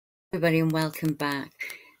Everybody, and welcome back.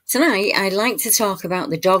 Tonight I'd like to talk about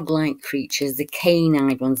the dog-like creatures, the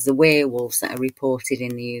canine ones, the werewolves that are reported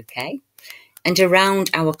in the UK and around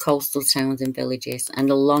our coastal towns and villages and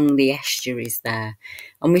along the estuaries there.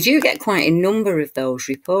 And we do get quite a number of those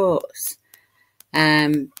reports.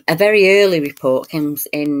 A very early report comes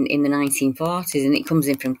in the 1940s, and it comes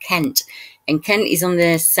in from Kent. And Kent is on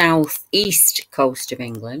the southeast coast of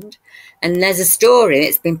England. And there's a story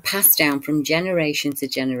that's been passed down from generation to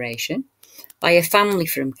generation by a family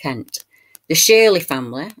from Kent, the Shirley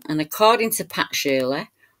family. And according to Pat Shirley,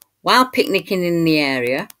 while picnicking in the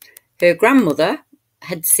area, her grandmother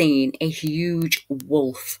had seen a huge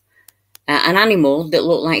wolf, an animal that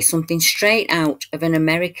looked like something straight out of an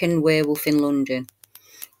American werewolf in London.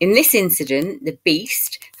 In this incident, the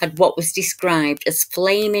beast had what was described as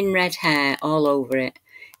flaming red hair all over it,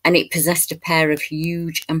 and it possessed a pair of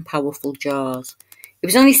huge and powerful jaws. It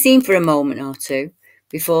was only seen for a moment or two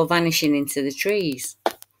before vanishing into the trees.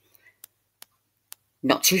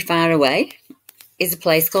 Not too far away is a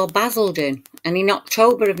place called Basildon, and in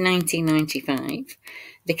October of 1995,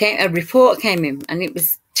 a report came in, and it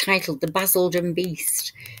was titled The Basildon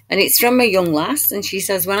Beast, and it's from a young lass, and she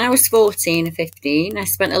says, when I was 14 or 15, I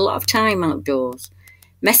spent a lot of time outdoors,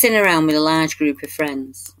 messing around with a large group of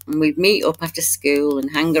friends, and we'd meet up after school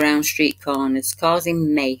and hang around street corners,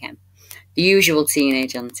 causing mayhem, the usual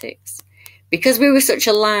teenage antics. Because we were such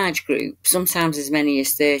a large group, sometimes as many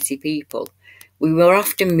as 30 people, we were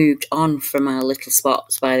often moved on from our little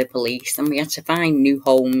spots by the police, and we had to find new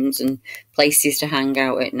homes and places to hang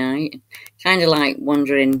out at night, kind of like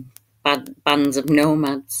wandering bands of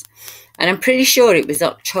nomads. And I'm pretty sure it was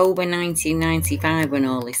October 1995 when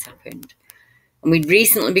all this happened. And we'd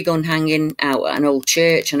recently begun hanging out at an old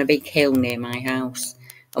church on a big hill near my house.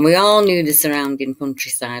 And we all knew the surrounding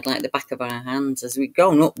countryside like the back of our hands, as we'd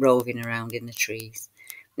grown up roving around in the trees.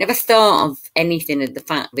 Never thought of anything of the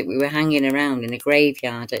fact that we were hanging around in a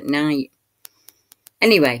graveyard at night.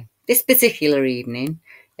 Anyway, this particular evening,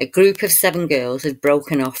 a group of 7 girls had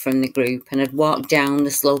broken off from the group and had walked down the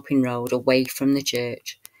sloping road away from the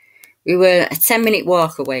church. We were a 10-minute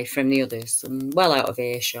walk away from the others and well out of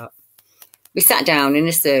earshot. We sat down in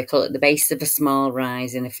a circle at the base of a small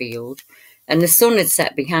rise in a field, and the sun had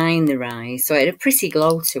set behind the rise, so it had a pretty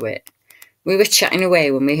glow to it. We were chatting away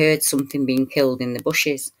when we heard something being killed in the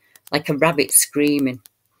bushes, like a rabbit screaming.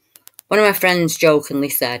 One of my friends jokingly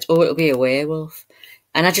said, "Oh, it'll be a werewolf."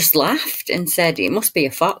 And I just laughed and said, "It must be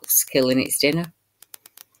a fox killing its dinner."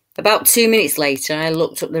 About 2 minutes later, I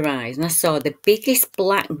looked up the rise and I saw the biggest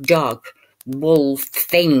black dog wolf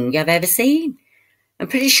thing I've ever seen. I'm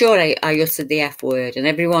pretty sure I uttered the F word, and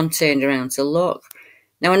everyone turned around to look.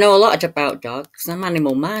 Now, I know a lot about dogs. I'm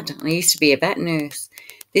animal mad, and I used to be a vet nurse.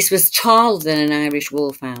 This was taller than an Irish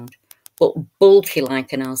wolfhound, but bulky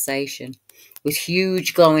like an Alsatian, with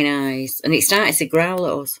huge glowing eyes, and it started to growl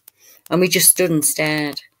at us, and we just stood and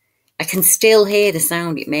stared. I can still hear the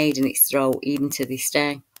sound it made in its throat, even to this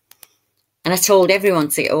day. And I told everyone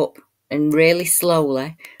to get up, and really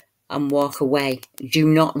slowly, and walk away. Do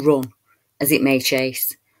not run, as it may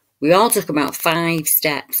chase. We all took about 5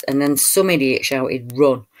 steps, and then some idiot shouted,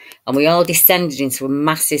 "Run," and we all descended into a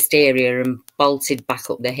mass hysteria and bolted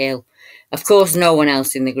back up the hill. Of course, no one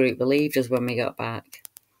else in the group believed us when we got back.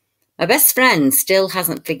 My best friend still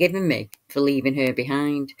hasn't forgiven me for leaving her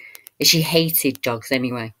behind, as she hated dogs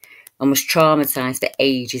anyway, and was traumatised for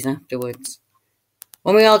ages afterwards.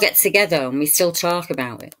 When we all get together and we still talk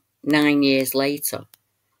about it, 9 years later,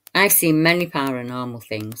 I've seen many paranormal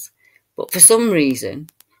things, but for some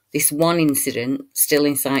reason, this one incident still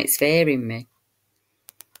incites fear in me.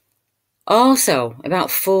 Also,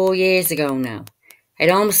 about 4 years ago now, I'd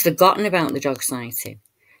almost forgotten about the dog sighting,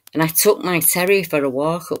 and I took my terrier for a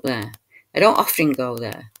walk up there. I don't often go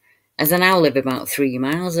there, as I now live about 3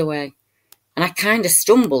 miles away, and I kind of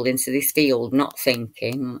stumbled into this field not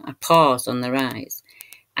thinking. I paused on the rise,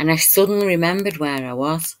 and I suddenly remembered where I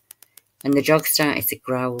was, and the dog started to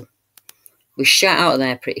growl. We shot out of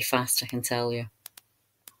there pretty fast, I can tell you.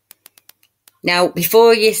 Now,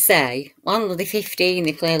 before you say, well, they're 15,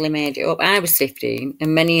 they clearly made it up. I was 15,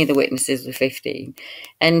 and many of the witnesses were 15.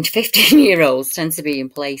 And 15-year-olds tend to be in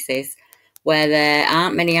places where there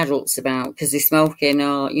aren't many adults about because they're smoking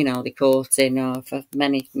or, they're courting or for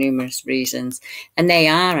many, numerous reasons. And they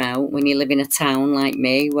are out when you live in a town like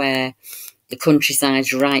me where the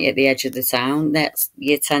countryside's right at the edge of the town.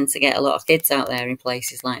 You tend to get a lot of kids out there in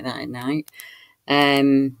places like that at night.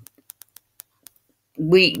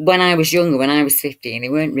 When I was younger, when I was 15,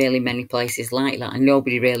 there weren't really many places like that, and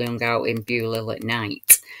nobody really hung out in Beulah at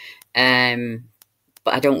night.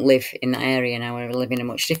 but I don't live in that area now. I live in a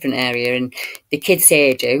much different area, and the kids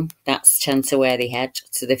here do. That's tend to where they head,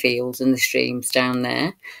 to the fields and the streams down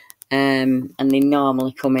there. And they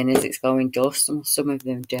normally come in as it's going dusk. Some of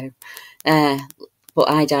them do. But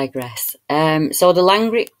I digress. So the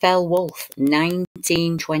Langrick Fell Wolf,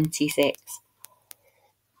 1926.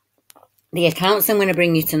 The accounts I'm going to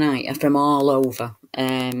bring you tonight are from all over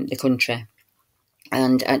the country.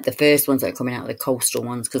 And the first ones that are coming out are the coastal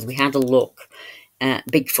ones, because we had a look at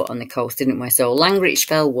Bigfoot on the coast, didn't we? So Langrick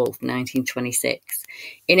Fell Wolf, 1926.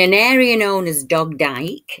 In an area known as Dog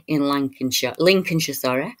Dyke in Lincolnshire,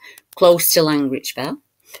 close to Langrick Fell,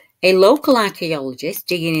 a local archaeologist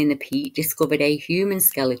digging in the peat discovered a human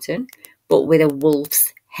skeleton, but with a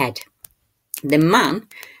wolf's head. The man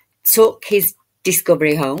took his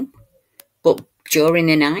discovery home, but during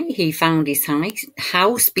the night he found his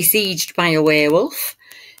house besieged by a werewolf.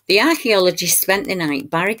 The archaeologist spent the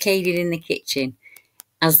night barricaded in the kitchen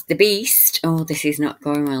as the beast... Oh, this is not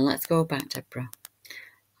going well. Let's go back, Deborah.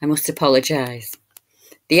 I must apologise.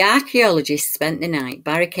 The archaeologist spent the night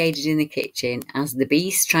barricaded in the kitchen as the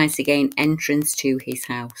beast tried to gain entrance to his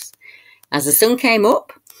house. As the sun came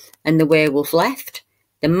up and the werewolf left,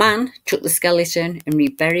 the man took the skeleton and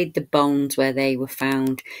reburied the bones where they were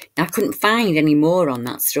found. Now, I couldn't find any more on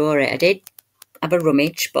that story. I did have a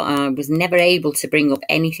rummage, but I was never able to bring up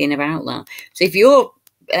anything about that. So if you're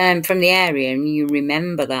from the area and you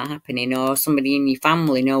remember that happening, or somebody in your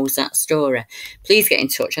family knows that story, please get in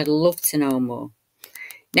touch. I'd love to know more.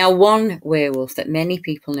 Now, one werewolf that many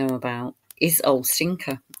people know about is Old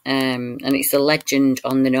Stinker, and it's a legend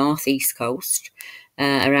on the northeast coast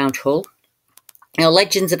around Hull. Now,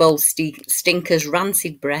 legends of Old Stinker's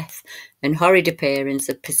rancid breath and horrid appearance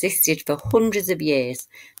have persisted for hundreds of years,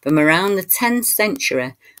 from around the 10th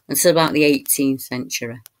century until about the 18th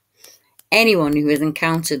century. Anyone who has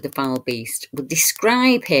encountered the foul beast would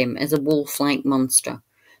describe him as a wolf-like monster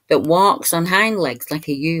that walks on hind legs like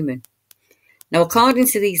a human. Now, according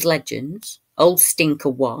to these legends, Old Stinker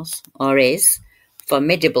was, or is,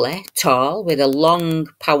 formidably tall, with a long,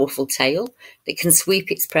 powerful tail that can sweep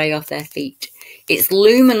its prey off their feet. Its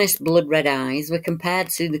luminous blood-red eyes were compared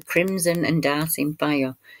to the crimson and darting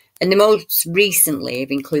fire, and the most recently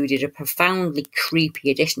have included a profoundly creepy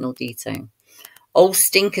additional detail. Old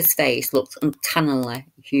Stinker's face looked uncannily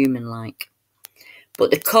human-like.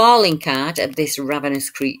 But the calling card of this ravenous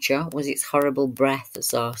creature was its horrible breath, the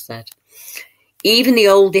source said. Even the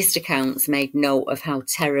oldest accounts made note of how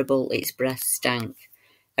terrible its breath stank.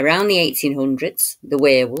 Around the 1800s, the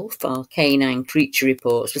werewolf, or canine creature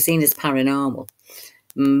reports, were seen as paranormal.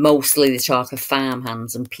 Mostly the talk of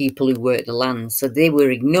farmhands and people who worked the land, so they were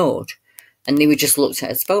ignored, and they were just looked at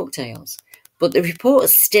as folktales. But the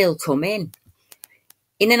reports still come in.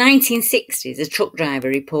 In the 1960s, a truck driver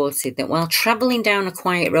reported that while travelling down a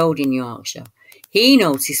quiet road in Yorkshire, he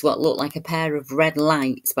noticed what looked like a pair of red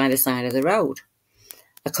lights by the side of the road.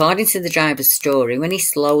 According to the driver's story, when he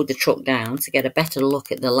slowed the truck down to get a better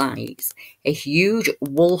look at the lights, a huge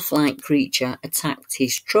wolf-like creature attacked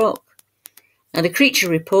his truck. Now, the creature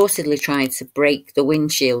reportedly tried to break the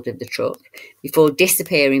windshield of the truck before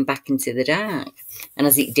disappearing back into the dark. And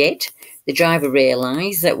as it did, the driver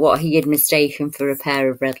realised that what he had mistaken for a pair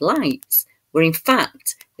of red lights were in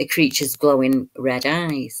fact the creature's glowing red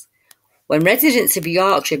eyes. When residents of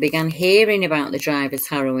Yorkshire began hearing about the driver's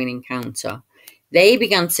harrowing encounter, they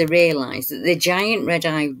began to realise that the giant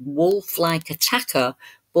red-eyed wolf-like attacker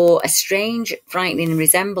bore a strange, frightening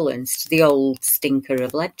resemblance to the Old Stinker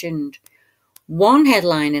of legend. One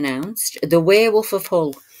headline announced, "The Werewolf of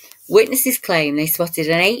Hull." Witnesses claim they spotted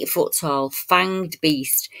an 8-foot-tall, fanged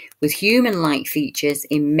beast with human-like features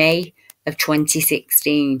in May of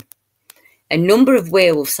 2016. A number of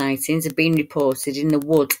werewolf sightings have been reported in the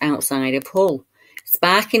woods outside of Hull,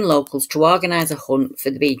 sparking locals to organise a hunt for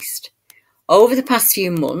the beast. Over the past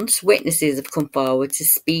few months, witnesses have come forward to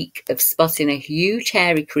speak of spotting a huge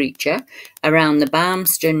hairy creature around the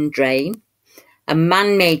Barmston Drain, a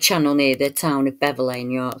man-made channel near the town of Beverley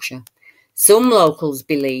in Yorkshire. Some locals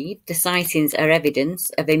believe the sightings are evidence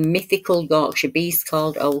of a mythical Yorkshire beast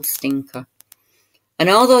called Old Stinker. And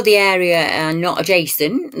although the area are not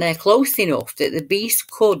adjacent, they're close enough that the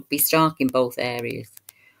beast could be stalking both areas.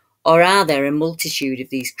 Or are there a multitude of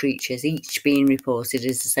these creatures, each being reported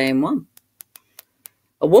as the same one?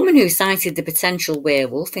 A woman who sighted the potential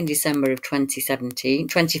werewolf in December of 2015,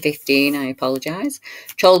 told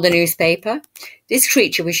the newspaper, "This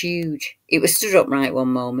creature was huge. It was stood upright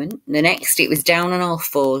one moment. The next, it was down on all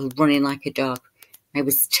fours, running like a dog. I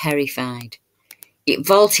was terrified. It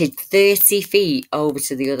vaulted 30 feet over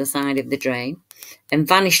to the other side of the drain and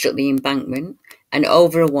vanished up the embankment and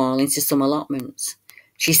over a wall into some allotments.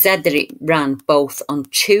 She said that it ran both on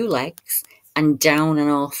two legs and down on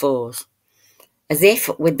all fours, as if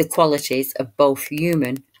with the qualities of both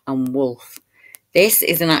human and wolf. This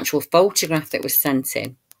is an actual photograph that was sent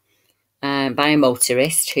in by a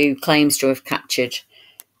motorist who claims to have captured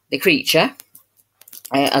the creature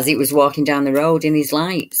as it was walking down the road in his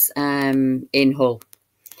lights in Hull.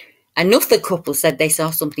 Another couple said they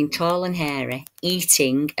saw something tall and hairy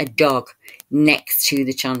eating a dog next to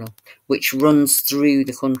the channel, which runs through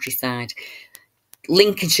the countryside.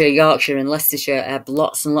 Lincolnshire, Yorkshire and Leicestershire have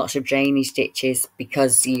lots and lots of drainage ditches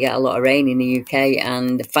because you get a lot of rain in the UK,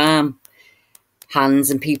 and the farm hands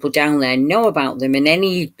and people down there know about them, and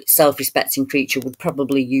any self-respecting creature would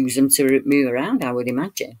probably use them to move around, I would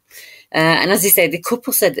imagine. And as I say, the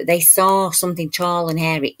couple said that they saw something tall and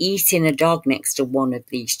hairy eating a dog next to one of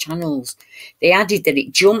these channels. They added that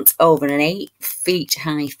it jumped over an 8-foot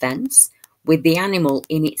high fence with the animal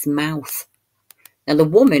in its mouth. Now, the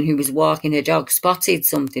woman who was walking her dog spotted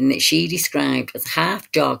something that she described as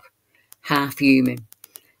half dog, half human.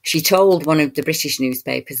 She told one of the British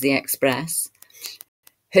newspapers, The Express,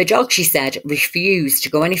 her dog, she said, refused to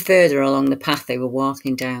go any further along the path they were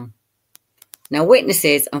walking down. Now,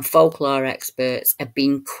 witnesses and folklore experts have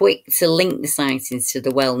been quick to link the sightings to the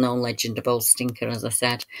well-known legend of Old Stinker, as I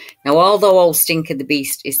said. Now, although Old Stinker the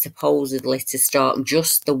Beast is supposedly to stalk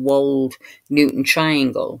just the Wold Newton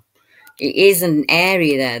Triangle, it is an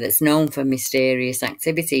area there that's known for mysterious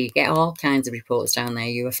activity. You get all kinds of reports down there,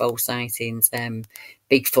 UFO sightings,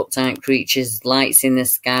 Bigfoot-type creatures, lights in the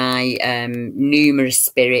sky, numerous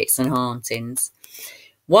spirits and hauntings.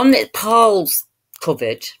 One that Paul's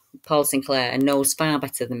covered, Paul Sinclair, and knows far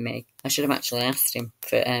better than me, I should have actually asked him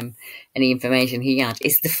for any information he had,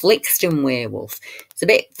 is the Flixton werewolf. It's a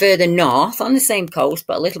bit further north, on the same coast,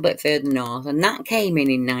 but a little bit further north, and that came in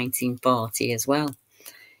 1940 as well.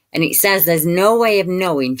 And it says there's no way of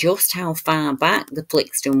knowing just how far back the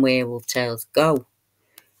Flixton werewolf tales go.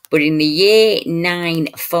 But in the year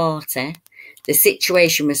 940, the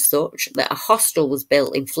situation was such that a hostel was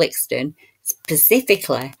built in Flixton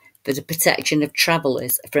specifically for the protection of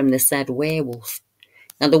travellers from the said werewolf.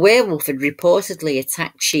 Now, the werewolf had reportedly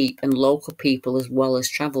attacked sheep and local people as well as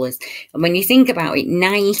travellers. And when you think about it,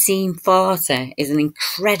 1940 is an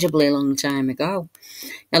incredibly long time ago.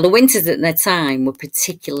 Now, the winters at that time were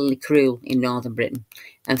particularly cruel in northern Britain,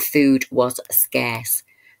 and food was scarce.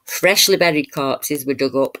 Freshly buried corpses were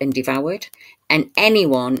dug up and devoured, and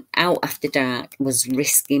anyone out after dark was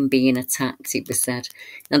risking being attacked, it was said.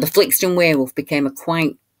 Now, the Flixton werewolf became a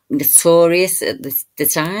quite notorious at the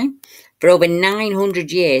time. For over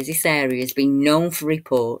 900 years, this area has been known for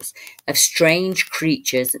reports of strange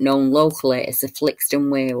creatures known locally as the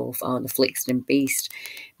Flixton werewolf or the Flixton beast.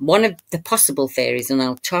 One of the possible theories, and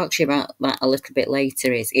I'll talk to you about that a little bit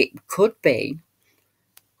later, is it could be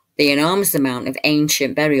the enormous amount of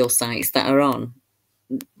ancient burial sites that are on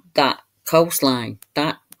that coastline.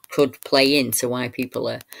 That could play into why people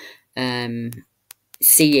are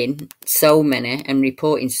seeing so many and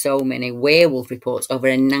reporting so many werewolf reports over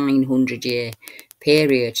a 900-year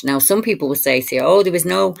period. Now, some people will say to you, oh, there was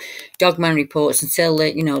no Dogman reports until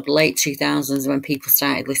the late 2000s when people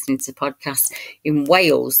started listening to podcasts. In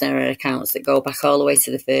Wales, there are accounts that go back all the way to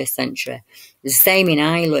the 1st century. The same in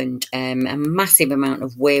Ireland, a massive amount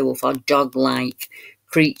of werewolf or dog-like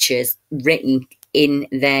creatures written in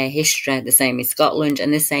their history, the same in Scotland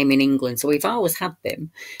and the same in England. So we've always had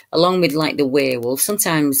them, along with like the werewolf.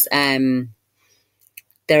 Sometimes there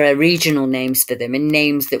are regional names for them and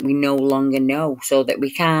names that we no longer know, so that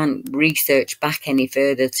we can't research back any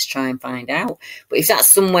further to try and find out. But if that's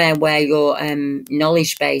somewhere where your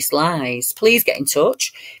knowledge base lies, please get in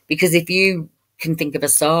touch, because if you can think of a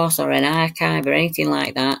source or an archive or anything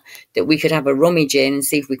like that we could have a rummage in and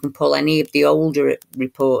see if we can pull any of the older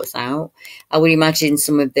reports out. I would imagine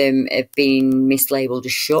some of them have been mislabeled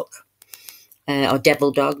as shook or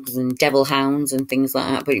devil dogs and devil hounds and things like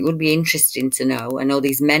that, but it would be interesting to know. I know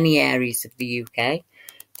there's many areas of the UK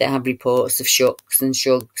that have reports of shucks and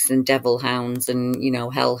shugs and devil hounds and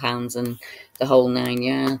hellhounds and the whole 9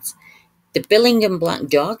 yards. The Billingham black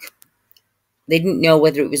dog, they didn't know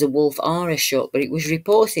whether it was a wolf or a shuck, but it was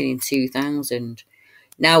reported in 2000.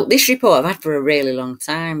 Now, this report I've had for a really long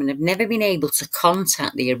time, and I've never been able to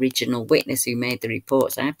contact the original witness who made the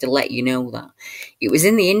report, so I have to let you know that. It was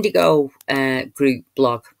in the Indigo group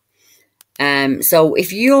blog, So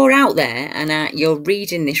if you're out there and you're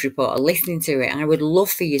reading this report or listening to it, I would love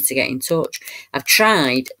for you to get in touch. I've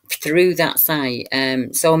tried through that site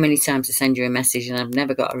so many times to send you a message and I've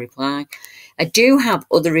never got a reply. I do have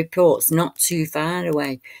other reports not too far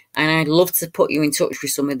away, and I'd love to put you in touch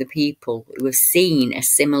with some of the people who have seen a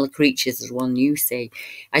similar creatures as one you see.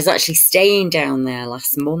 I was actually staying down there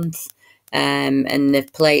last month, and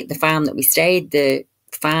the farm that we stayed, the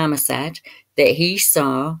farmer said that he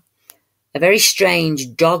saw a very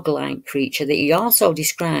strange dog-like creature that he also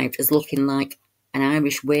described as looking like an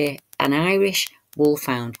Irish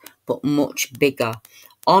wolfhound, but much bigger,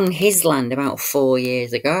 on his land about 4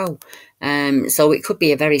 years ago. So it could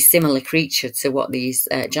be a very similar creature to what these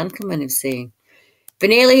gentlemen have seen. For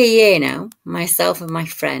nearly a year now, myself and my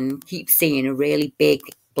friend keep seeing a really big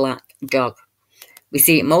black dog. We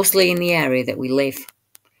see it mostly in the area that we live.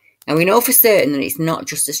 And we know for certain that it's not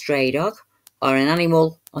just a stray dog or an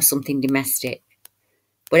animal or something domestic.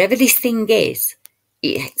 Whatever this thing is,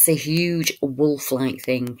 it's a huge wolf-like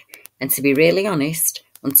thing. And to be really honest,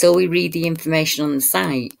 until we read the information on the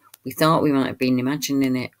site, we thought we might have been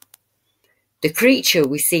imagining it. The creature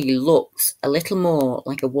we see looks a little more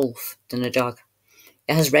like a wolf than a dog.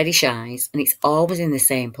 It has reddish eyes and it's always in the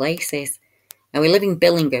same places. Now we live in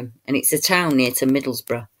Billingham and it's a town near to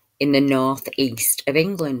Middlesbrough in the northeast of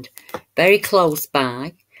England. Very close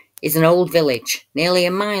by is an old village nearly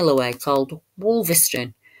a mile away called Wulvers.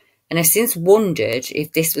 And I've since wondered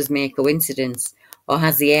if this was mere coincidence or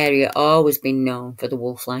has the area always been known for the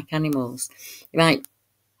wolf-like animals. It might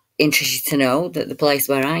interest you to know that the place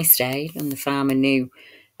where I stayed and the farmer knew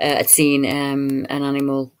had seen an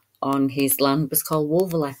animal on his land was called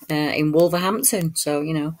Wolfler in Wolverhampton. So,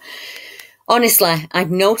 you know, honestly,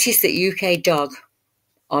 I've noticed that UK dog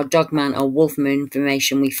or Dogman or Wolfmen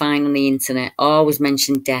information we find on the internet always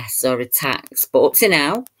mention deaths or attacks. But up to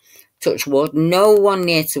now, touch wood, no one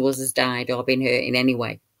near to us has died or been hurt in any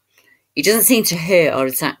way. He doesn't seem to hurt or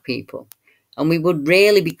attack people. And we would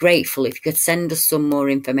really be grateful if you could send us some more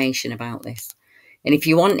information about this. And if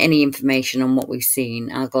you want any information on what we've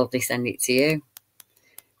seen, I'll gladly send it to you.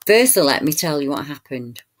 Firstly, let me tell you what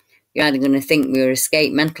happened. You're either going to think we were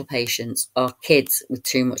escaped mental patients or kids with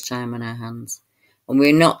too much time on our hands. And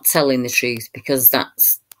we're not telling the truth because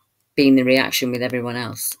that's been the reaction with everyone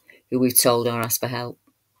else who we've told or asked for help.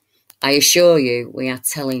 I assure you, we are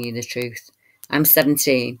telling you the truth. I'm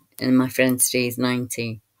 17 and my friend Steve's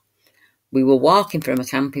 19. We were walking from a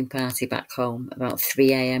camping party back home about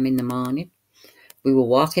 3 a.m. in the morning. We were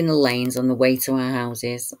walking the lanes on the way to our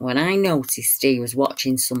houses when I noticed Steve was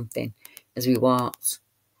watching something as we walked.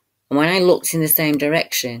 And when I looked in the same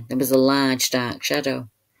direction, there was a large dark shadow,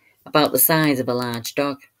 about the size of a large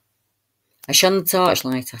dog. I shone the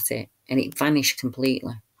torchlight at it and it vanished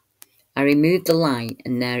completely. I removed the light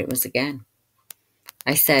and there it was again.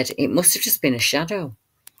 I said it must have just been a shadow.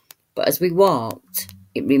 But as we walked,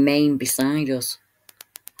 it remained beside us.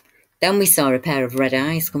 Then we saw a pair of red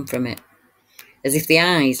eyes come from it, as if the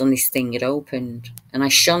eyes on this thing had opened, and I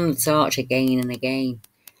shone the torch again and again,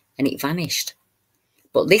 and it vanished.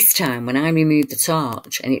 But this time, when I removed the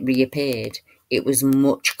torch and it reappeared, it was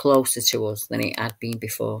much closer to us than it had been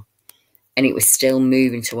before, and it was still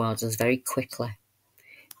moving towards us very quickly.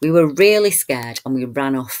 We were really scared and we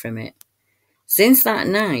ran off from it. Since that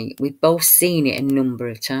night, we've both seen it a number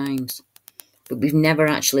of times, but we've never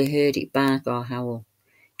actually heard it bark or howl.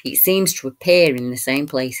 It seems to appear in the same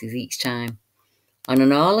places each time. And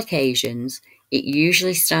on all occasions, it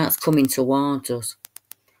usually starts coming towards us.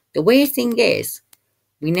 The weird thing is,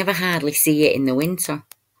 we never hardly see it in the winter.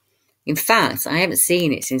 In fact, I haven't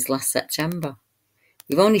seen it since last September.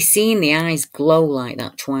 We've only seen the eyes glow like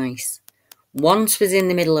that twice. Once was in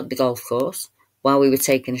the middle of the golf course while we were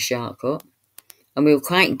taking a shortcut, and we were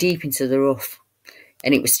quite deep into the rough,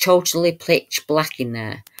 and it was totally pitch black in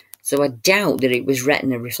there, so I doubt that it was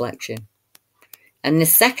retina reflection. And the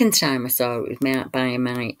second time I saw it was by a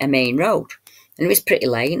main road, and it was pretty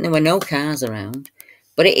late and there were no cars around,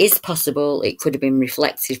 but it is possible it could have been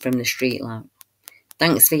reflected from the street light.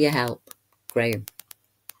 Thanks for your help, Graham.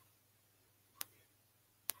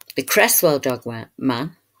 The Cresswell Dogman,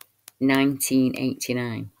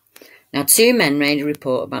 1989. Now, two men made a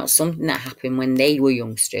report about something that happened when they were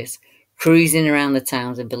youngsters, cruising around the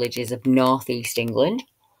towns and villages of northeast England.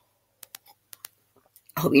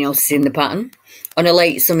 I hope you're noticing the pattern. On a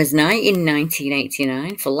late summer's night in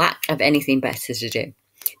 1989, for lack of anything better to do.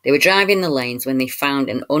 They were driving the lanes when they found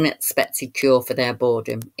an unexpected cure for their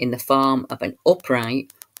boredom in the form of an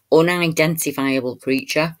upright, unidentifiable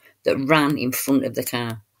creature that ran in front of the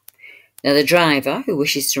car. Now, the driver, who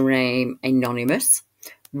wishes to remain anonymous,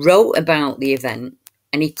 wrote about the event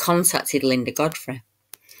and he contacted Linda Godfrey.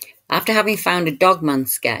 After having found a Dogman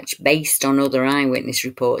sketch based on other eyewitness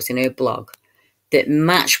reports in her blog that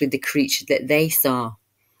matched with the creature that they saw,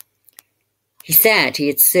 he said he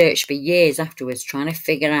had searched for years afterwards trying to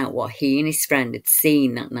figure out what he and his friend had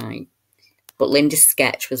seen that night, but Linda's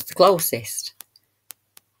sketch was the closest.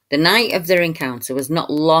 The night of their encounter was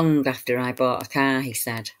not long after I bought a car, he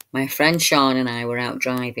said. My friend Sean and I were out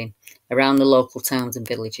driving around the local towns and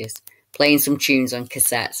villages, playing some tunes on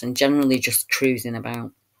cassettes and generally just cruising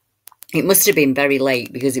about. It must have been very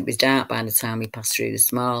late because it was dark by the time we passed through the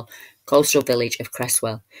small coastal village of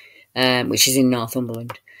Cresswell, which is in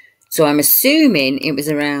Northumberland. So I'm assuming it was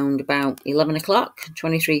around about 11 o'clock,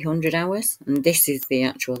 2300 hours, and this is the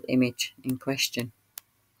actual image in question.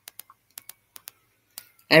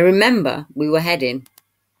 I remember we were heading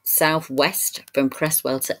southwest from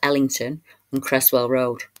Cresswell to Ellington on Cresswell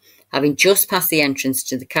Road, having just passed the entrance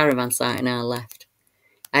to the caravan site on our left.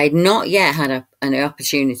 I had not yet had an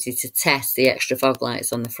opportunity to test the extra fog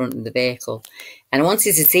lights on the front of the vehicle, and I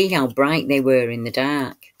wanted to see how bright they were in the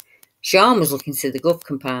dark. Sean was looking to the glove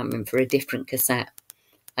compartment for a different cassette,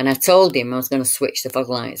 and I told him I was going to switch the fog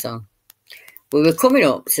lights on. We were coming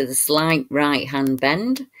up to the slight right-hand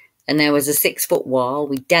bend, and there was a 6-foot wall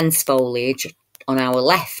with dense foliage on our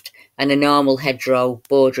left and a normal hedgerow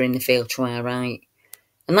bordering the field to our right.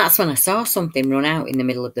 And that's when I saw something run out in the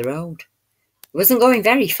middle of the road. It wasn't going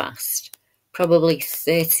very fast, probably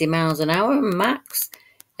 30 miles an hour max,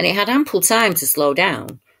 and it had ample time to slow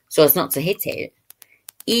down so as not to hit it,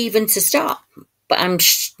 even to stop. But I'm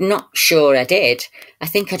not sure I did. I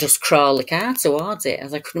think I just crawled the car towards it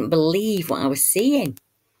as I couldn't believe what I was seeing.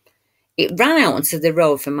 It ran out onto the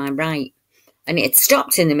road from my right, and it had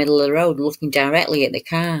stopped in the middle of the road looking directly at the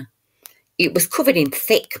car. It was covered in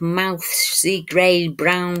thick, mousy,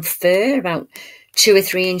 grey-brown fur, about 2 or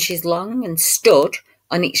 3 inches long, and stood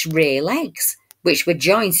on its rear legs, which were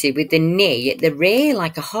jointed with the knee at the rear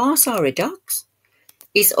like a horse or a dog's.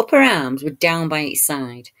 Its upper arms were down by its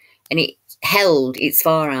side, and it held its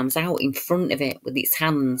forearms out in front of it with its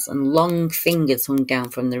hands, and long fingers hung down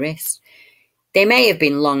from the wrist. They may have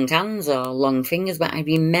been long hands or long fingers, but I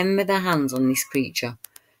remember the hands on this creature,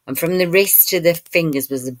 and from the wrist to the fingers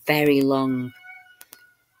was very long.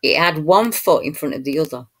 It had one foot in front of the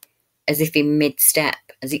other, as if in mid-step,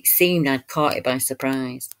 as it seemed I'd caught it by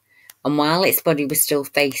surprise. And while its body was still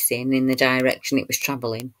facing in the direction it was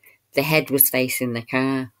travelling, the head was facing the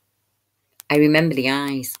car. I remember the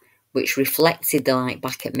eyes, which reflected the light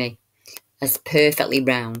back at me, as perfectly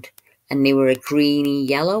round, and they were a greeny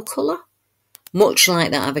yellow colour, much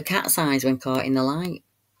like that of a cat's eyes when caught in the light.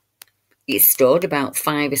 It stood about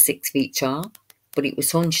 5 or 6 feet tall, but it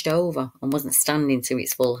was hunched over and wasn't standing to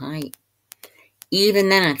its full height. Even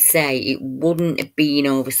then I'd say it wouldn't have been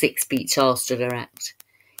over 6 feet tall stood erect.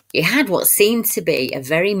 It had what seemed to be a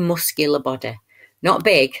very muscular body, not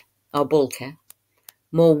big or bulky,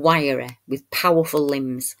 more wiry, with powerful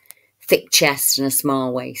limbs, thick chest and a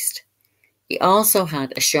small waist. It also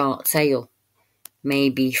had a short tail,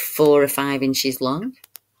 maybe 4 or 5 inches long.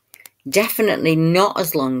 Definitely not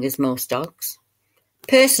as long as most dogs.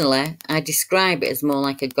 Personally, I describe it as more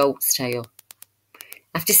like a goat's tail.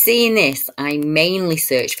 After seeing this, I mainly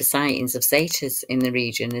searched for sightings of satyrs in the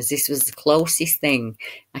region, as this was the closest thing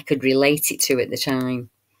I could relate it to at the time.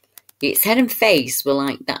 Its head and face were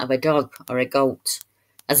like that of a dog or a goat,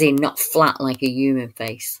 as in not flat like a human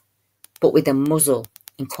face, but with a muzzle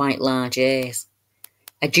and quite large ears.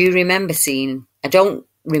 I don't remember seeing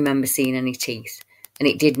any teeth, and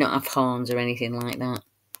it did not have horns or anything like that.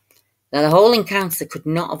 Now, the whole encounter could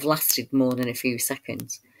not have lasted more than a few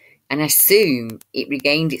seconds, and I assume it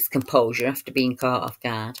regained its composure after being caught off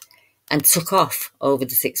guard and took off over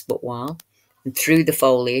the 6-foot wall and through the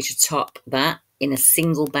foliage atop that in a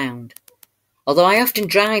single bound. Although I often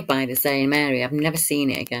drive by the same area, I've never seen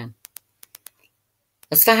it again.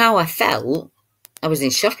 As for how I felt, I was in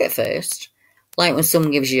shock at first, like when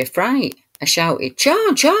someone gives you a fright. I shouted,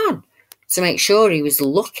 "John, John!" to make sure he was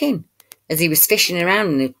looking, as he was fishing around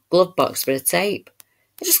in the glove box for a tape.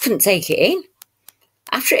 I just couldn't take it in.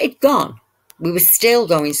 After it had gone, we were still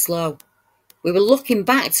going slow. We were looking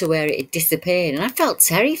back to where it had disappeared, and I felt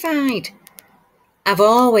terrified. I've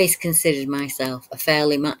always considered myself a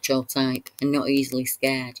fairly macho type and not easily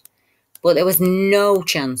scared, but there was no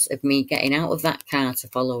chance of me getting out of that car to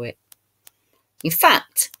follow it. In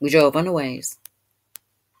fact, we drove on a ways.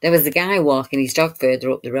 There was a guy walking his dog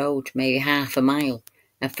further up the road, maybe half a mile,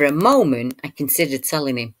 and for a moment I considered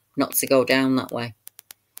telling him not to go down that way.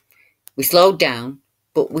 We slowed down,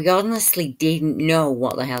 but we honestly didn't know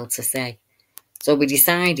what the hell to say, so we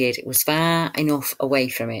decided it was far enough away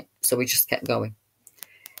from it, so we just kept going.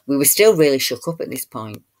 We were still really shook up at this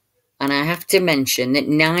point, and I have to mention that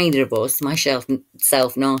neither of us, myself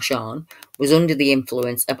nor Sean, was under the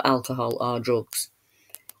influence of alcohol or drugs.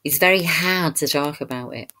 It's very hard to talk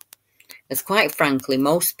about it, as quite frankly,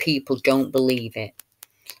 most people don't believe it.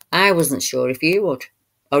 I wasn't sure if you would,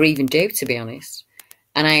 or even do, to be honest.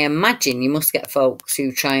 And I imagine you must get folks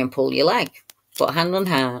who try and pull your leg. But hand on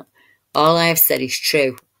heart, all I have said is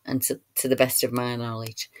true, and to the best of my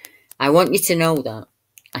knowledge. I want you to know that.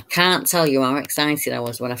 I can't tell you how excited I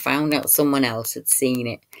was when I found out someone else had seen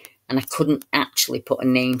it, and I couldn't actually put a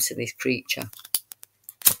name to this creature.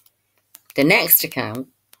 The next account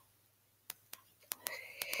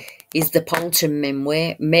is the Polton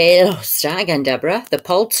Mill. Start again, Deborah. The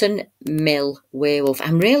Polton Mill werewolf.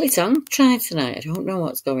 I'm really tongue-tied tonight. I don't know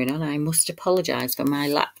what's going on. I must apologise for my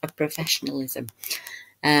lack of professionalism.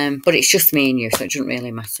 But it's just me and you, so it doesn't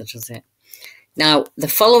really matter, does it? Now, the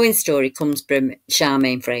following story comes from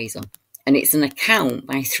Charmaine Fraser, and it's an account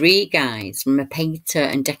by 3 guys from a painter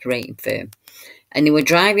and decorating firm, and they were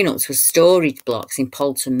driving up to a storage blocks in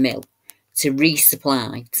Polton Mill to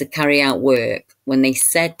resupply, to carry out work, when they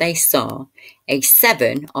said they saw a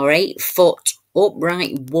 7 or 8 foot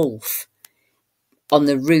upright wolf on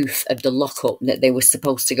the roof of the lockup that they were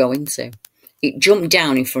supposed to go into. It jumped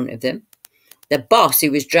down in front of them. The boss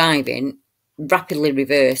who was driving rapidly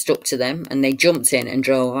reversed up to them, and they jumped in and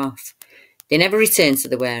drove off. They never returned to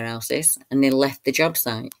the warehouses, and they left the job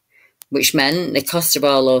site, which meant the cost of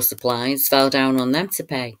all those supplies fell down on them to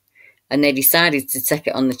pay, and they decided to take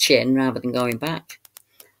it on the chin rather than going back,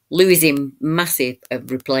 losing massive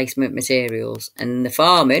of replacement materials. And the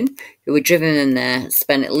foreman who had driven them there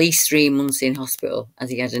spent at least 3 months in hospital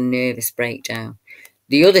as he had a nervous breakdown.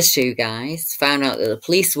 The other 2 guys found out that the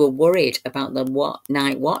police were worried about the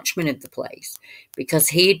night watchman of the place because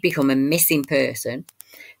he'd become a missing person.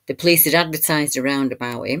 The police had advertised around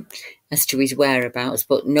about him as to his whereabouts,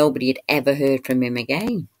 but nobody had ever heard from him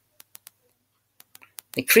again.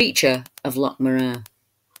 The creature of Loch Morar.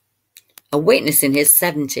 A witness in his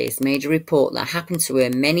 70s made a report that happened to her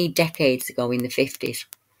many decades ago in the 50s.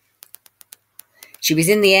 She was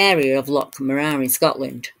in the area of Loch Morar in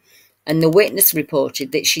Scotland, and the witness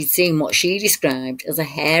reported that she'd seen what she described as a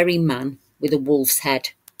hairy man with a wolf's head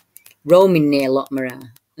roaming near Loch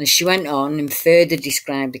Morar. And she went on and further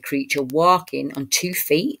described the creature walking on 2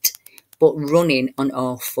 feet but running on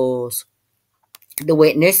all 4s. The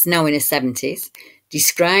witness, now in her 70s,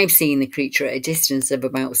 described seeing the creature at a distance of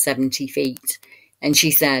about 70 feet, and she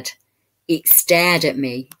said, "It stared at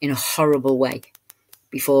me in a horrible way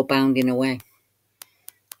before bounding away."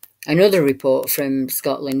 Another report from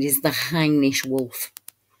Scotland is the Heinish wolf.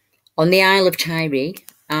 On the Isle of Tiree,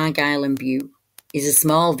 Argyll and Bute, is a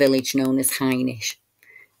small village known as Heinish.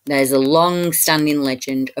 There's a long-standing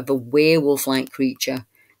legend of a werewolf-like creature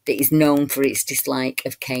that is known for its dislike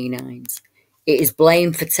of canines. It is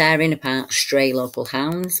blamed for tearing apart stray local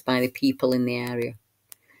hounds by the people in the area.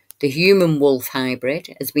 The human-wolf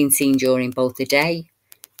hybrid has been seen during both the day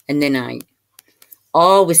and the night.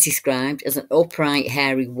 All was described as an upright,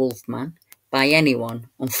 hairy wolfman by anyone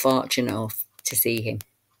unfortunate enough to see him.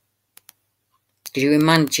 Could you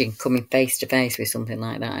imagine coming face to face with something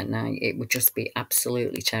like that at night? It would just be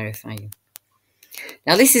absolutely terrifying.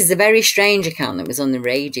 Now, this is a very strange account that was on the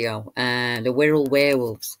radio, the Wirral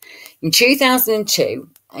Werewolves. In 2002,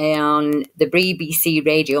 on the BBC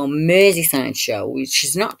Radio Merseyside show, which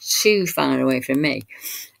is not too far away from me,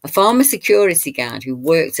 a former security guard who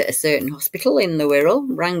worked at a certain hospital in the Wirral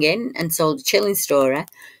rang in and told a chilling story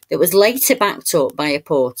that was later backed up by a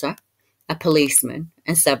porter, a policeman,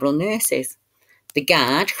 and several nurses. The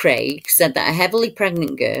guard, Craig, said that a heavily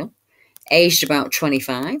pregnant girl, aged about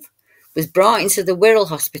 25, was brought into the Wirral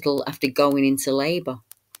hospital after going into labour.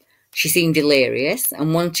 She seemed delirious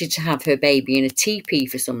and wanted to have her baby in a teepee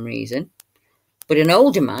for some reason, but an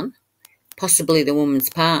older man, possibly the woman's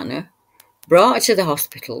partner, brought her to the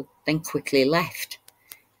hospital, then quickly left.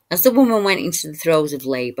 As the woman went into the throes of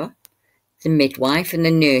labour, the midwife and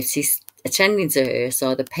the nurses attending to her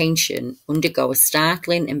saw the patient undergo a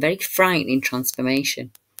startling and very frightening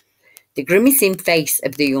transformation. The grimacing face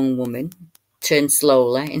of the young woman turned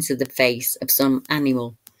slowly into the face of some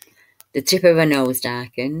animal. The tip of her nose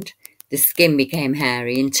darkened, the skin became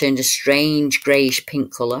hairy and turned a strange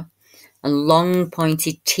greyish-pink colour, and long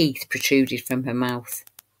pointed teeth protruded from her mouth.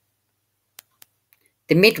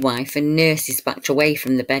 The midwife and nurses backed away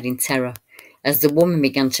from the bed in terror as the woman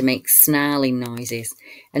began to make snarling noises,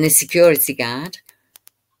 and the security guard,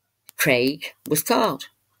 Craig, was called.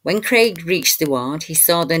 When Craig reached the ward, he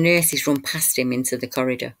saw the nurses run past him into the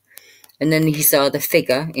corridor, and then he saw the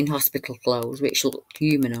figure in hospital clothes, which looked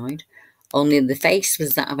humanoid, only the face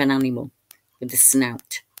was that of an animal with a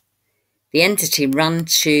snout. The entity ran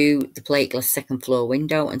to the plate glass second floor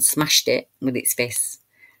window and smashed it with its fists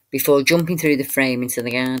before jumping through the frame into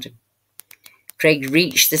the garden. Craig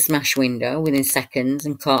reached the smashed window within seconds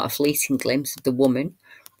and caught a fleeting glimpse of the woman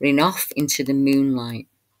running off into the moonlight.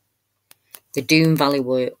 The Doon Valley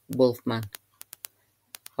Wolfman.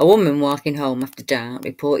 A woman walking home after dark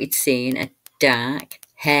reported seeing a dark,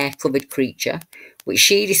 hair-covered creature, which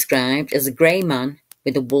she described as a grey man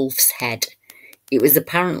with a wolf's head. It was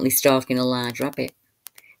apparently stalking a large rabbit.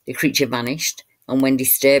 The creature vanished, and when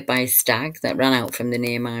disturbed by a stag that ran out from the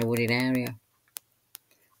nearby wooded area.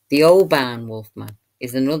 The Old Barn Wolfman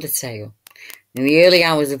is another tale. In the early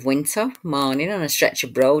hours of winter morning on a stretch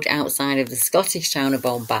of road outside of the Scottish town of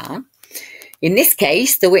Old Barn. In this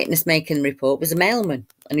case, the witness making the report was a mailman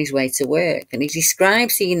on his way to work, and he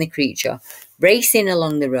described seeing the creature racing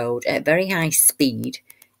along the road at very high speed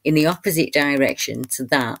in the opposite direction to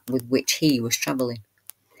that with which he was travelling.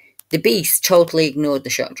 The beast totally ignored the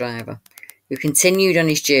shock driver, who continued on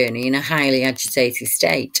his journey in a highly agitated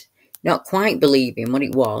state, not quite believing what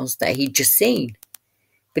it was that he'd just seen.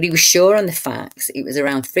 But he was sure on the facts. It was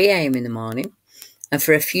around 3 a.m. in the morning, and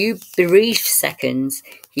for a few brief seconds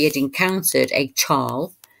he had encountered a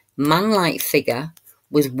tall, man-like figure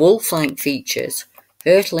with wolf-like features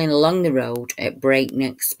hurtling along the road at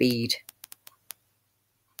breakneck speed.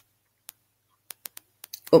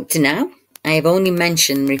 Up to now, I have only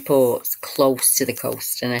mentioned reports close to the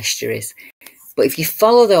coast and estuaries, but if you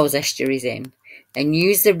follow those estuaries in and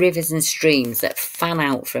use the rivers and streams that fan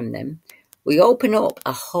out from them, we open up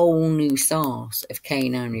a whole new source of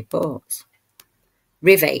canine reports.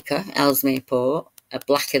 Rivacre, Ellesmere Port, are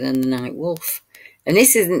blacker than the night wolf. And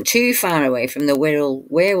this isn't too far away from the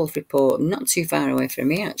werewolf report, not too far away from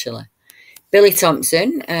me actually. Billy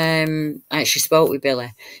Thompson, I actually spoke with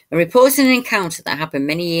Billy, and reported an encounter that happened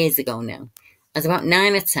many years ago now. I was about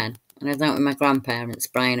 9 or 10, and I was out with my grandparents,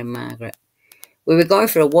 Brian and Margaret. We were going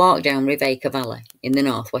for a walk down Rivacre Valley in the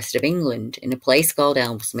northwest of England in a place called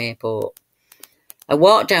Ellesmere Port. I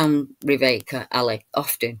walk down Rivacre Alley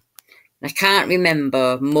often. I can't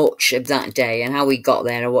remember much of that day and how we got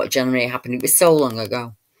there or what generally happened. It was so long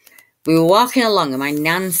ago. We were walking along and my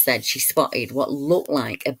nan said she spotted what looked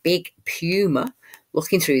like a big puma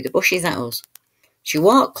looking through the bushes at us. She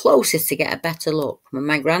walked closer to get a better look when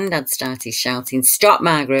my granddad started shouting, "Stop,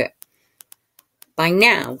 Margaret!" By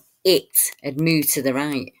now, it had moved to the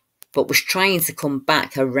right, but was trying to come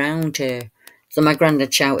back around her. So my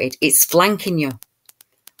granddad shouted, "It's flanking you."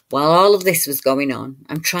 While all of this was going on,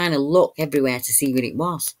 I'm trying to look everywhere to see what it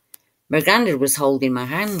was. My granddad was holding my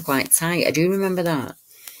hand quite tight, I do remember that.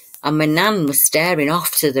 And my nan was staring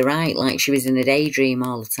off to the right like she was in a daydream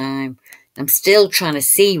all the time. I'm still trying to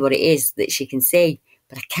see what it is that she can see,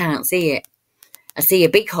 but I can't see it. I see a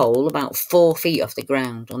big hole about 4 feet off the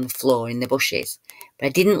ground on the floor in the bushes, but I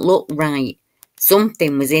didn't look right.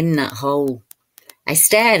 Something was in that hole. I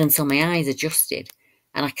stared until my eyes adjusted,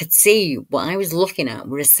 and I could see what I was looking at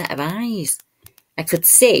were a set of eyes. I could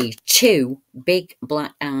see 2 big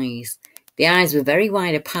black eyes. The eyes were very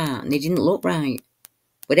wide apart and they didn't look right.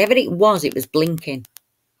 Whatever it was blinking.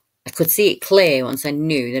 I could see it clear once I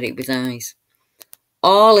knew that it was eyes.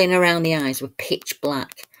 All in around the eyes were pitch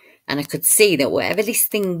black, and I could see that whatever this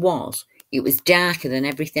thing was, it was darker than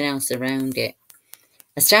everything else around it.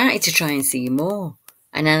 I started to try and see more,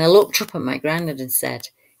 and then I looked up at my granddad and said,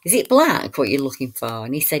 "Is it black, what you're looking for?"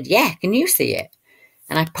 And he said, "Yeah, can you see it?"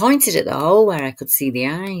 And I pointed at the hole where I could see the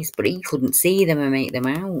eyes, but he couldn't see them and make them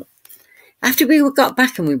out. After we got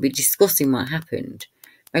back and we were discussing what happened,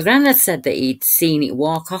 my granddad said that he'd seen it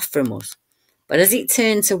walk off from us, but as it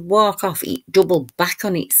turned to walk off, it doubled back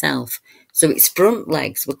on itself, so its front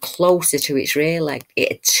legs were closer to its rear leg. It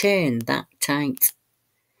had turned that tight.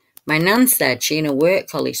 My nan said she and her work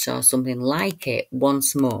colleague saw something like it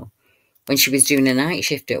once more when she was doing a night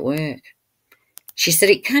shift at work. She said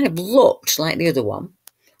it kind of looked like the other one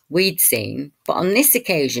we'd seen, but on this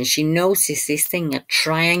occasion she noticed this thing had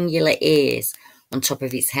triangular ears on top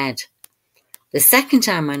of its head. The second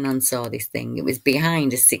time my nan saw this thing, it was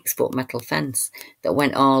behind a 6-foot metal fence that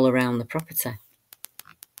went all around the property.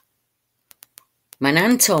 My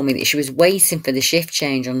nan told me that she was waiting for the shift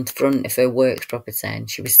change on the front of her work property, and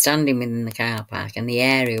she was standing within the car park and the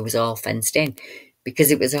area was all fenced in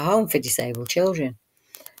because it was a home for disabled children.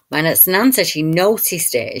 My nan said she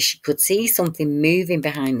noticed it as she could see something moving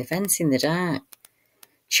behind the fence in the dark.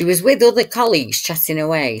 She was with other colleagues chatting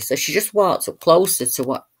away, so she just walked up closer to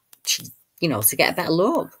what she, to get a better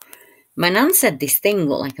look. My nan said this thing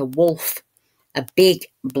looked like a wolf, a big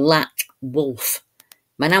black wolf.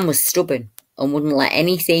 My nan was stubborn and wouldn't let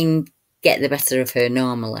anything get the better of her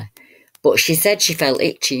normally. But she said she felt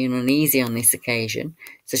itchy and uneasy on this occasion,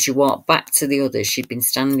 so she walked back to the others she'd been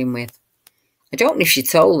standing with. I don't know if she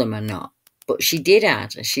told them or not, but she did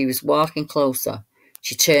add, as she was walking closer,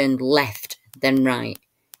 she turned left, then right,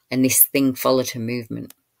 and this thing followed her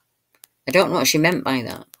movement. I don't know what she meant by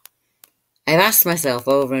that. I've asked myself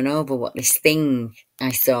over and over what this thing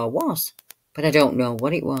I saw was, but I don't know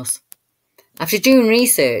what it was. After doing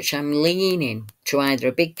research, I'm leaning to either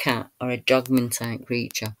a big cat or a Dogman type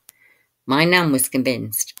creature. My nan was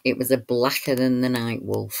convinced it was a blacker than the night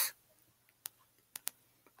wolf.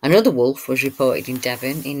 Another wolf was reported in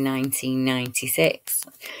Devon in 1996.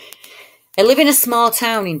 I live in a small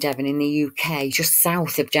town in Devon in the UK, just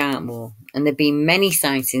south of Dartmoor, and there have been many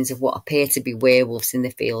sightings of what appear to be werewolves in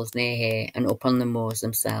the fields near here and up on the moors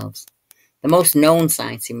themselves. The most known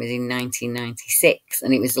sighting was in 1996,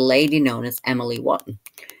 and it was a lady known as Emily Watton.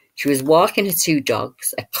 She was walking her two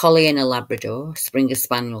dogs, a collie and a Labrador, Springer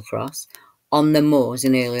Spaniel cross, on the moors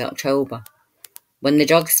in early October, when the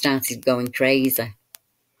dogs started going crazy.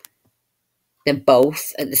 Then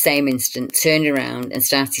both, at the same instant, turned around and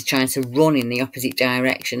started trying to run in the opposite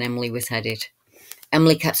direction Emily was headed.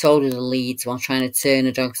 Emily kept hold of the leads while trying to turn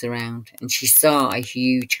the dogs around, and she saw a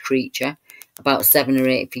huge creature, about 7 or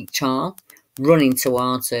 8 feet tall, running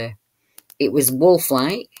towards her. It was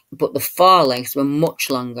wolf-like, but the forelegs were much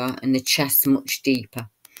longer and the chest much deeper.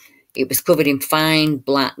 It was covered in fine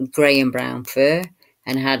black, grey and brown fur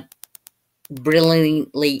and had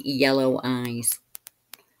brilliantly yellow eyes.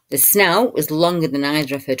 The snout was longer than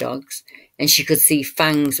either of her dogs, and she could see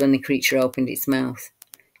fangs when the creature opened its mouth.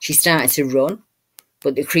 She started to run,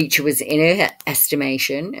 but the creature was, in her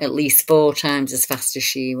estimation, at least 4 times as fast as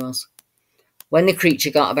she was. When the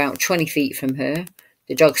creature got about 20 feet from her,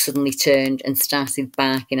 the dog suddenly turned and started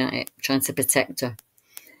barking at it, trying to protect her.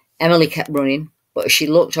 Emily kept running, but as she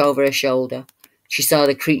looked over her shoulder, she saw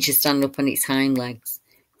the creature stand up on its hind legs,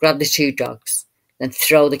 grab the 2 dogs, then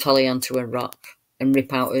throw the collie onto a rock and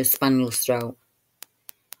rip out her spaniel's throat.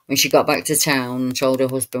 When she got back to town and told her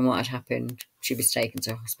husband what had happened, she was taken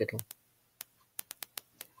to hospital.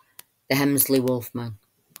 The Hemsley Wolfman.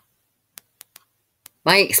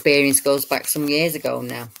 My experience goes back some years ago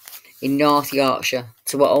now, in North Yorkshire,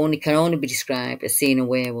 to what can only be described as seeing a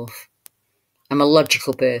werewolf. I'm a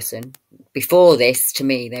logical person. Before this, to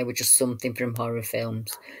me, they were just something from horror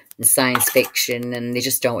films and science fiction, and they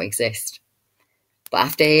just don't exist. But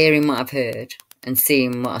after hearing what I've heard and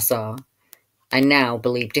seeing what I saw, I now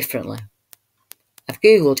believe differently. I've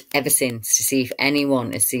Googled ever since to see if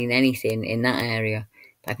anyone has seen anything in that area,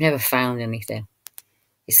 but I've never found anything.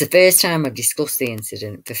 It's the first time I've discussed the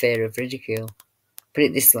incident for fear of ridicule. Put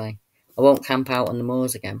it this way, I won't camp out on the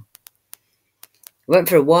moors again. I went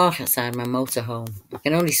for a walk outside my motorhome. I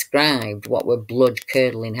can only describe what were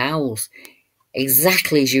blood-curdling howls,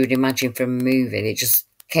 exactly as you would imagine from a movie. It just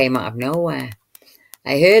came out of nowhere.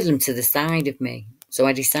 I heard them to the side of me, so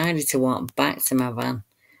I decided to walk back to my van,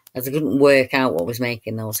 as I couldn't work out what was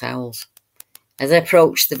making those howls. As I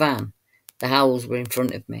approached the van, the howls were in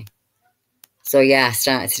front of me. So yeah, I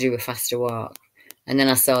started to do a faster walk, and then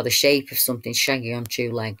I saw the shape of something shaggy on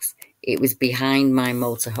 2 legs. It was behind my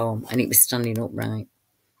motorhome, and it was standing upright.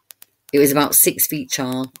 It was about 6 feet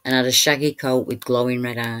tall, and had a shaggy coat with glowing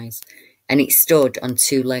red eyes, and it stood on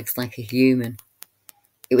 2 legs like a human.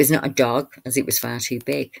 It was not a dog, as it was far too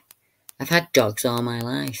big. I've had dogs all my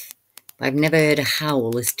life, but I've never heard a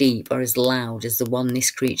howl as deep or as loud as the one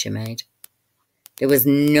this creature made. There was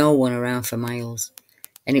no one around for miles,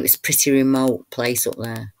 and it was a pretty remote place up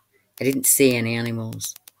there. I didn't see any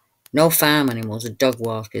animals. No farm animals or dog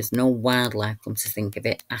walkers, no wildlife, come to think of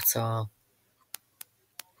it, at all.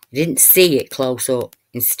 I didn't see it close up.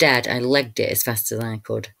 Instead, I legged it as fast as I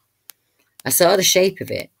could. I saw the shape of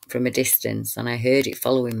it from a distance, and I heard it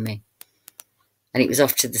following me. And it was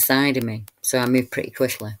off to the side of me, so I moved pretty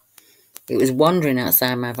quickly. It was wandering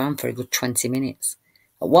outside my van for a good 20 minutes.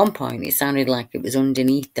 At one point, it sounded like it was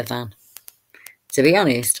underneath the van. To be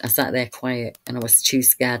honest, I sat there quiet, and I was too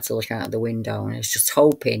scared to look out of the window, and I was just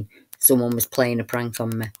hoping someone was playing a prank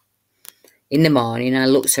on me. In the morning, I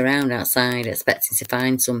looked around outside, expecting to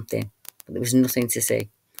find something, but there was nothing to see.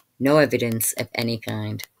 No evidence of any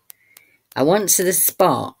kind. I went to the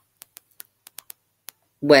spot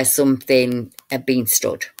where something had been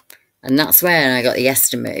stood, and that's where I got the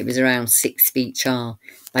estimate. It was around 6 feet tall,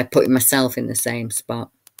 by putting myself in the same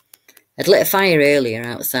spot. I'd lit a fire earlier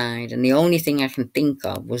outside, and the only thing I can think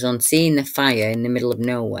of was on seeing the fire in the middle of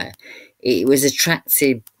nowhere. It was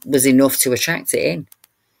enough to attract it in.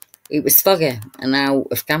 It was foggy and out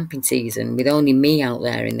of camping season, with only me out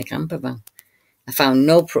there in the camper van. I found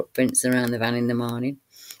no footprints around the van in the morning.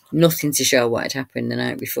 Nothing to show what had happened the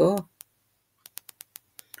night before.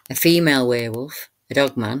 A female werewolf, a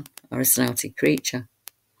dogman, or a snouted creature.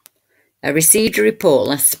 I received a report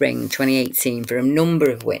last spring, 2018, from a number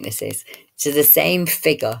of witnesses to the same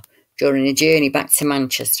figure during a journey back to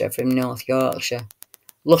Manchester from North Yorkshire.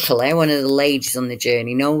 Luckily, one of the ladies on the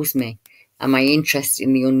journey knows me and my interest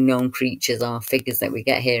in the unknown creatures or figures that we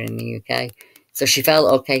get here in the UK, so she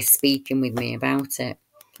felt okay speaking with me about it.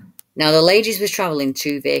 Now, the ladies were travelling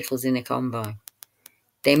 2 vehicles in a convoy.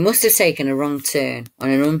 They must have taken a wrong turn on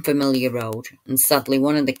an unfamiliar road, and sadly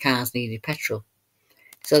one of the cars needed petrol.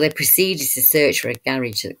 So they proceeded to search for a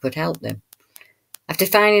garage that could help them. After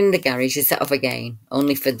finding the garage, they set off again,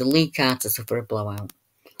 only for the lead car to suffer a blowout.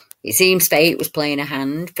 It seems fate was playing a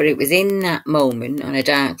hand, for it was in that moment on a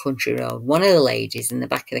dark country road, one of the ladies in the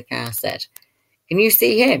back of the car said, "Can you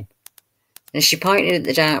see him?" And as she pointed at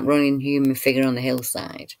the dark running human figure on the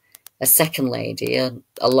hillside, a second lady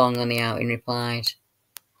along on the outing replied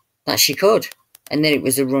that she could, and that it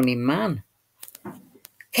was a running man.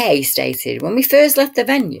 Kay stated, "When we first left the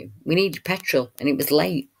venue, we needed petrol, and it was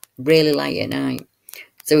late, really late at night.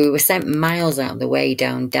 So we were sent miles out of the way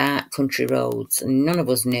down dark country roads, and none of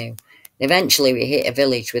us knew. Eventually we hit a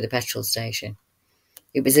village with a petrol station.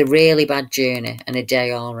 It was a really bad journey and a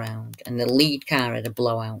day all round, and the lead car had a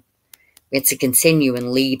blowout. We had to continue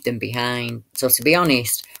and leave them behind, so to be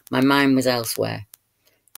honest, my mind was elsewhere.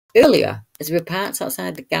 Earlier, as we were parked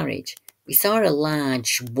outside the garage, we saw a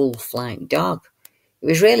large wolf-like dog. It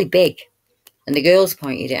was really big, and the girls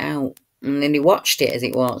pointed it out, and then they watched it as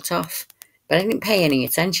it walked off. But I didn't pay any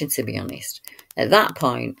attention, to be honest. At that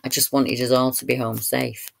point, I just wanted us all to be home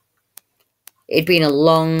safe. It'd been a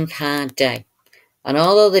long, hard day, and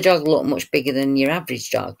although the dog looked much bigger than your average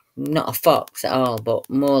dog, not a fox at all, but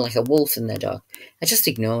more like a wolf than the dog, I just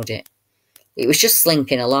ignored it. It was just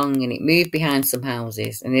slinking along, and it moved behind some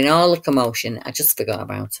houses, and in all the commotion, I just forgot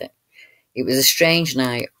about it. It was a strange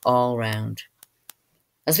night all round.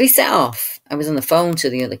 As we set off, I was on the phone to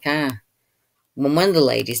the other car, when one of the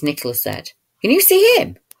ladies, Nicola, said, "Can you see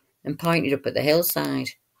him?" and pointed up at the hillside.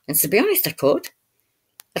 And to be honest, I could.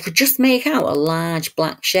 I could just make out a large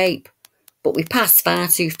black shape, but we passed far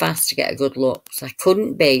too fast to get a good look, so I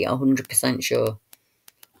couldn't be 100% sure.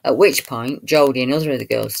 At which point, Jodie, another of the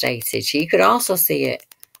girls, stated she could also see it.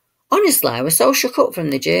 Honestly, I was so shook up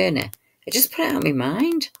from the journey, it just put it out of my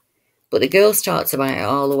mind. But the girls talked about it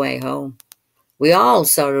all the way home. We all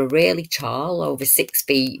saw a really tall, over 6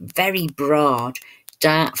 feet, very broad,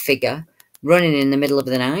 dark figure running in the middle of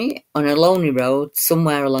the night on a lonely road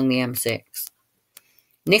somewhere along the M6.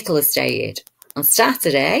 Nicola stated, "On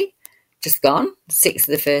Saturday, just gone, 6th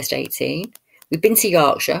of the 1st, 18, we'd been to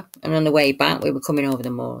Yorkshire, and on the way back we were coming over the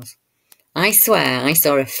moors. I swear I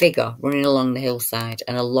saw a figure running along the hillside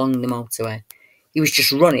and along the motorway. He was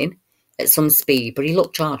just running at some speed, but he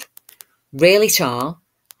looked odd. Really tall,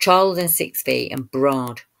 taller than 6 feet and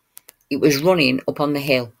broad. It was running up on the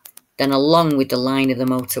hill, then along with the line of the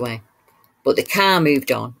motorway. But the car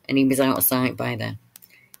moved on, and he was out of sight by then.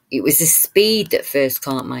 It was the speed that first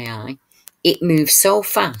caught my eye. It moved so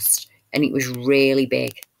fast, and it was really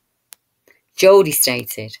big." Jodie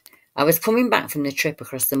stated, "I was coming back from the trip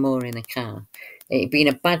across the moor in the car. It had been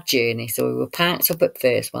a bad journey, so we were parked up at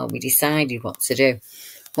first while we decided what to do.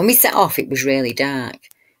 When we set off, it was really dark,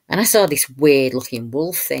 and I saw this weird-looking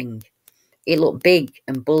wolf thing. It looked big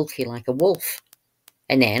and bulky like a wolf.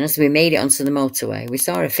 And then, as we made it onto the motorway, we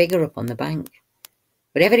saw a figure up on the bank.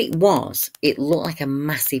 Whatever it was, it looked like a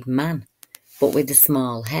massive man, but with a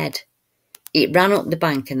small head. It ran up the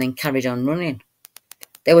bank and then carried on running.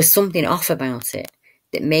 There was something off about it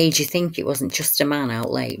that made you think it wasn't just a man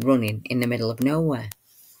out late running in the middle of nowhere."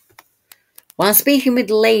 While speaking with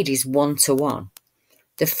the ladies one-to-one,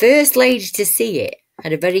 the first lady to see it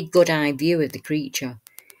had a very good eye view of the creature,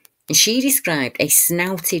 and she described a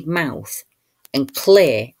snouted mouth and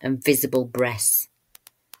clear and visible breasts.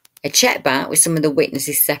 I checked back with some of the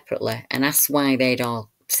witnesses separately and asked why they'd all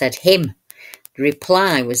said him. The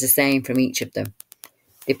reply was the same from each of them.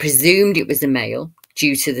 They presumed it was a male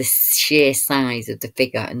due to the sheer size of the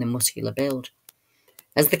figure and the muscular build.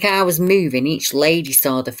 As the car was moving, each lady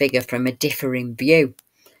saw the figure from a differing view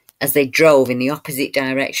as they drove in the opposite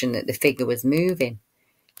direction that the figure was moving.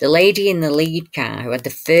 The lady in the lead car, who had the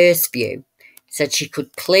first view, said she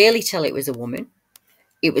could clearly tell it was a woman.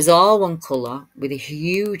 It was all one colour, with a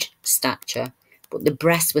huge stature, but the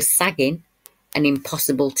breast was sagging and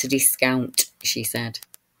impossible to discount, she said.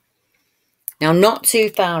 Now, not too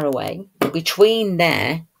far away, between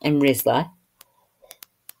there and Risley,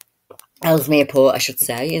 Ellesmere Port, I should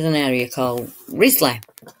say, is an area called Risley.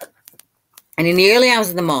 And in the early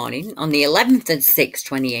hours of the morning, on the 11th of 6th,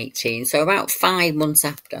 2018, so about 5 months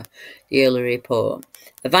after the earlier report,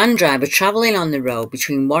 a van driver travelling on the road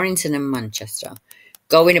between Warrington and Manchester,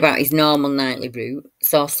 going about his normal nightly route,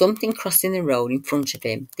 saw something crossing the road in front of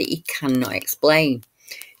him that he cannot explain.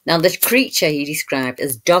 Now, the creature he described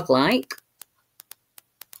as dog-like,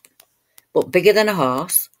 but bigger than a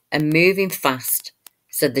horse and moving fast,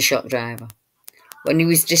 said the shock driver. When he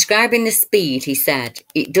was describing the speed, he said,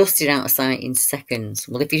 it dusted out of sight in seconds.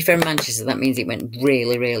 Well, if you're from Manchester, that means it went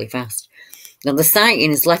really, really fast. Now, the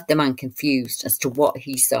sighting has left the man confused as to what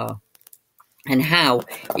he saw and how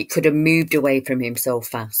it could have moved away from him so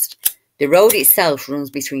fast. The road itself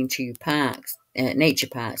runs between two parks, nature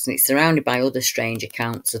parks, and it's surrounded by other strange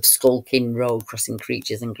accounts of skulking road-crossing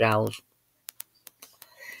creatures and growls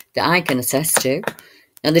that I can attest to.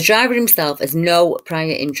 Now, the driver himself has no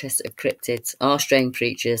prior interest of cryptids or strange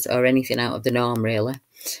creatures or anything out of the norm, really.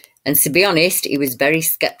 And to be honest, he was very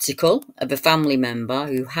sceptical of a family member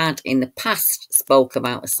who had in the past spoke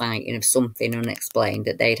about a sighting of something unexplained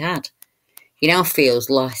that they'd had. He now feels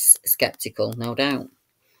less sceptical, no doubt.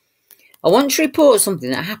 I want to report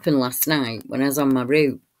something that happened last night when I was on my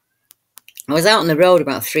route. I was out on the road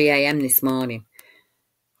about 3 a.m. this morning,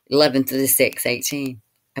 11th of the 6th, 18.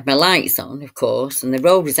 I had my lights on, of course, and the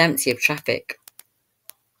road was empty of traffic.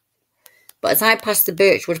 But as I passed the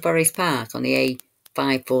Birchwood Forest Park on the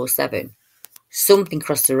A547, something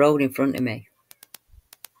crossed the road in front of me.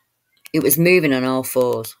 It was moving on all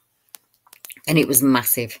fours, and it was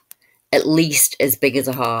massive, at least as big as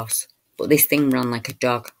a horse, but this thing ran like a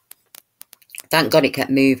dog. Thank God it kept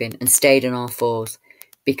moving and stayed on all fours,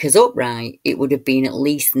 because upright it would have been at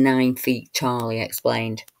least 9 feet tall, he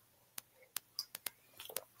explained.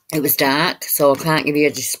 It was dark, so I can't give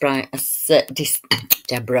you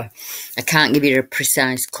Deborah, I can't give you a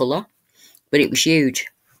precise colour, but it was huge.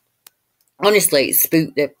 Honestly, it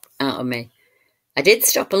spooked it out of me. I did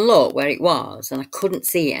stop and look where it was, and I couldn't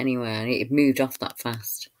see it anywhere, and it had moved off that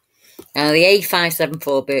fast. Now, the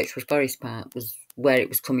A574 Birchwood Forest Park was where it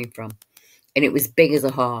was coming from, and it was big as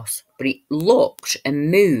a horse, but it looked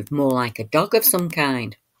and moved more like a dog of some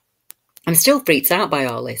kind. I'm still freaked out by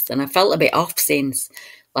all this, and I felt a bit off since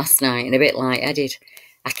last night and a bit lightheaded.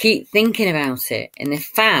 I keep thinking about it and the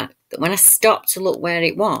fact that when I stopped to look where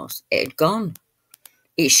it was, it had gone.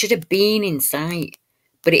 It should have been in sight,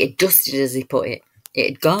 but it had dusted, as he put it.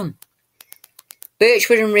 It had gone.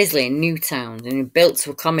 Birchwood and Risley in Newtown and built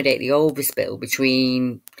to accommodate the overspill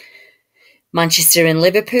between Manchester and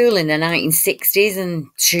Liverpool in the 1960s and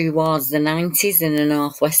towards the 90s in the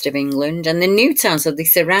northwest of England. And the Newtown, so they're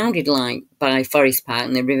surrounded like by Forest Park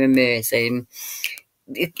and the River Mersey.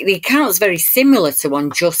 The account's very similar to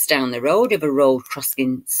one just down the road of a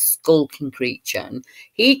road-crossing, skulking creature. And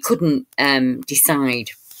he couldn't decide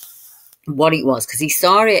what it was because he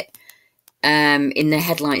saw it in the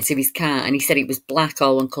headlights of his car, and he said it was black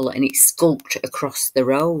all in colour and it skulked across the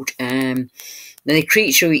road. The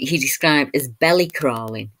creature he described as belly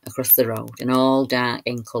crawling across the road and all dark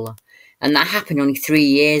in colour. And that happened only 3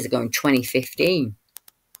 years ago in 2015.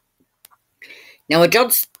 Now, a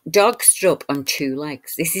dog stood up on 2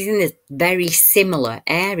 legs. This is in a very similar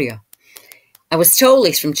area. I was told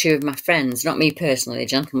this from 2 of my friends, not me personally, the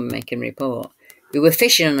gentleman making the report, who were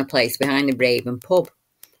fishing on a place behind the Raven pub.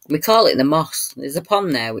 We call it the Moss. There's a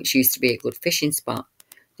pond there which used to be a good fishing spot.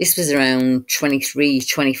 This was around 23,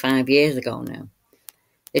 25 years ago now.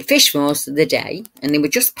 They'd fished most of the day and they were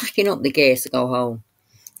just packing up the gear to go home.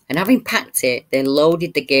 And having packed it, they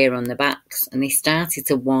loaded the gear on their backs and they started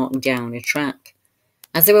to walk down a track.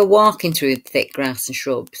 As they were walking through the thick grass and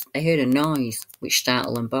shrubs, they heard a noise which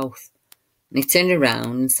startled them both. And they turned around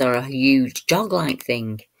and saw a huge dog-like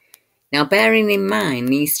thing. Now, bearing in mind,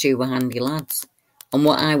 these 2 were handy lads on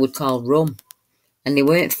what I would call rum. And they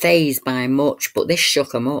weren't fazed by much, but this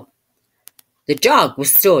shook them up. The dog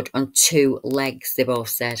was stood on 2 legs, they both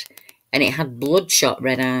said, and it had bloodshot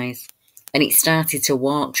red eyes, and it started to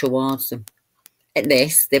walk towards them. At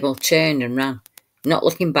this, they both turned and ran, not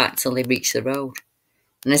looking back till they reached the road.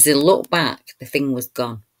 And as they looked back, the thing was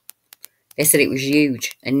gone. They said it was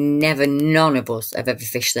huge, and none of us have ever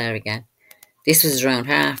fished there again. This was around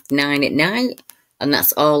 9:30 at night, and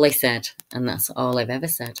that's all they said, and that's all they've ever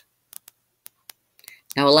said.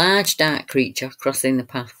 Now, a large dark creature crossing the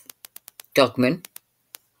path. Dogman,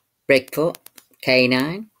 Bigfoot,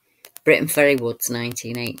 K9, Britain Ferry Woods,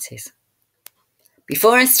 1980s.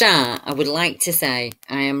 Before I start, I would like to say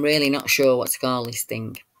I am really not sure what to call this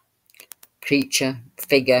thing, creature,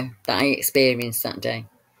 figure that I experienced that day.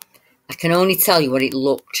 I can only tell you what it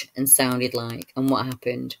looked and sounded like and what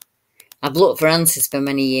happened. I've looked for answers for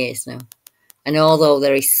many years now. And although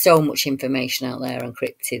there is so much information out there on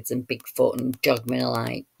cryptids and Bigfoot and Dogman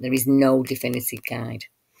alike, there is no definitive guide.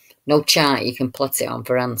 No chart you can plot it on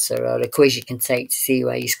for answer, or a quiz you can take to see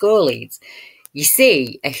where your score leads. You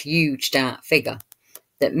see a huge dark figure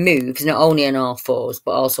that moves not only on all fours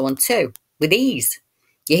but also on two, with ease.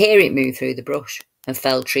 You hear it move through the brush and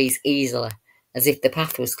fell trees easily, as if the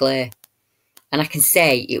path was clear. And I can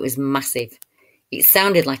say it was massive. It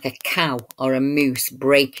sounded like a cow or a moose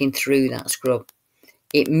breaking through that scrub.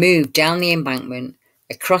 It moved down the embankment,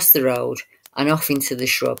 across the road, and off into the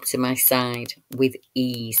shrub to my side with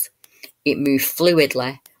ease. It moved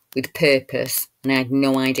fluidly, with purpose, and I had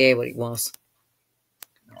no idea what it was.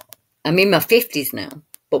 I'm in my 50s now,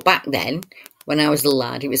 but back then, when I was a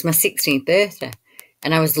lad, it was my 16th birthday,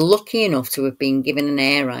 and I was lucky enough to have been given an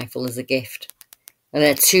air rifle as a gift.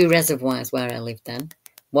 There are 2 reservoirs where I lived then,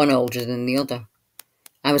 one older than the other.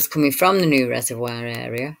 I was coming from the new reservoir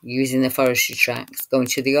area, using the forestry tracks, going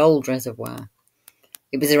to the old reservoir.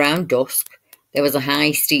 It was around dusk. There was a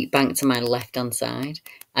high, steep bank to my left-hand side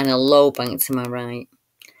and a low bank to my right.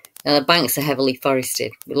 Now, the banks are heavily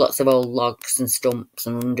forested, with lots of old logs and stumps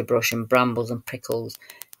and underbrush and brambles and prickles.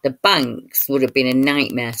 The banks would have been a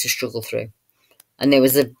nightmare to struggle through, and there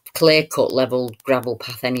was a clear-cut, level gravel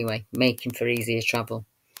path anyway, making for easier travel.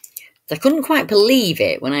 I couldn't quite believe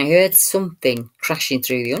it when I heard something crashing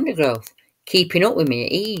through the undergrowth, keeping up with me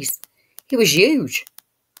at ease. It was huge.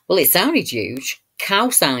 Well, it sounded huge,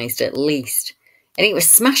 cow-sized at least, and it was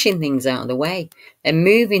smashing things out of the way and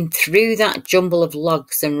moving through that jumble of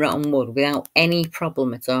logs and rotten wood without any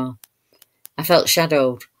problem at all. I felt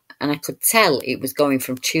shadowed, and I could tell it was going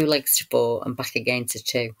from 2 legs to 4 and back again to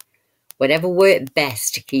 2, whatever worked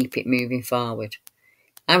best to keep it moving forward.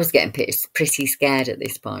 I was getting pretty scared at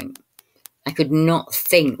this point. I could not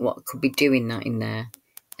think what could be doing that in there.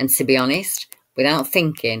 And to be honest, without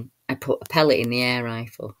thinking, I put a pellet in the air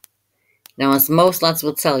rifle. Now, as most lads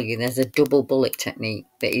will tell you, there's a double bullet technique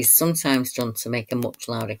that is sometimes done to make a much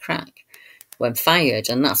louder crack when fired,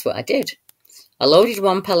 and that's what I did. I loaded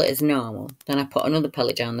 1 pellet as normal, then I put another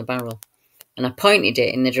pellet down the barrel, and I pointed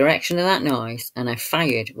it in the direction of that noise, and I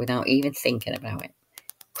fired without even thinking about it.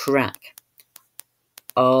 Crack.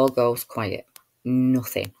 All goes quiet.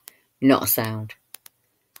 Nothing. Not a sound.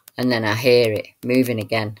 And then I hear it moving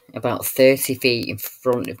again, about 30 feet in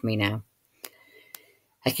front of me now.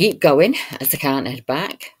 I keep going as I can't head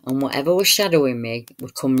back, and whatever was shadowing me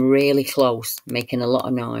would come really close, making a lot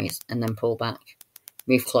of noise, and then pull back.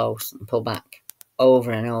 Move close and pull back,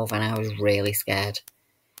 over and over, and I was really scared.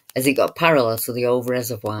 As it got parallel to the old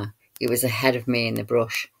reservoir, it was ahead of me in the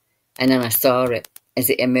brush, and then I saw it as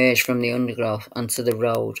it emerged from the undergrowth onto the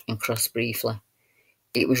road and crossed briefly.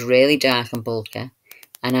 It was really dark and bulky,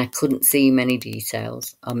 and I couldn't see many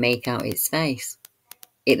details or make out its face.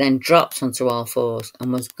 It then dropped onto all fours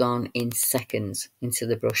and was gone in seconds into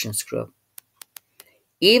the brush and scrub.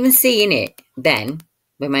 Even seeing it then,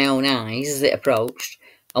 with my own eyes as it approached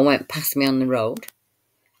and went past me on the road,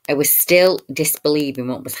 I was still disbelieving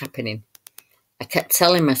what was happening. I kept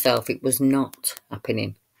telling myself it was not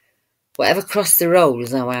happening. Whatever crossed the road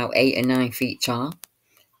was about 8 or 9 feet tall.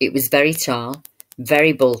 It was very tall,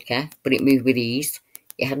 very bulky, but it moved with ease.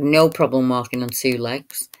 It had no problem walking on 2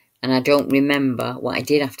 legs, and I don't remember what I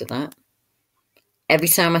did after that. Every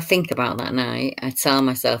time I think about that night, I tell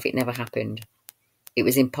myself it never happened. It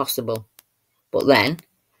was impossible. But then,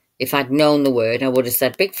 if I'd known the word, I would have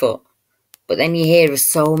said Bigfoot. But then you hear of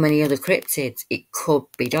so many other cryptids, it could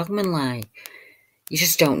be Dogman-like. You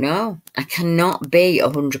just don't know. I cannot be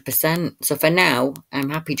 100%. So for now, I'm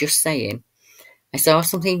happy just saying I saw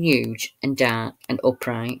something huge and dark and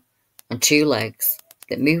upright on 2 legs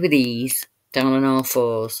that moved with ease down on all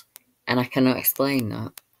fours, and I cannot explain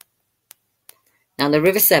that. Now, the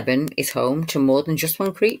River Severn is home to more than just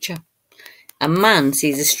one creature. A man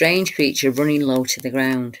sees a strange creature running low to the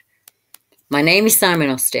ground. My name is Simon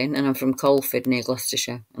Austin, and I'm from Colford near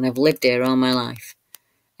Gloucestershire, and I've lived here all my life.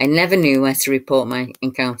 I never knew where to report my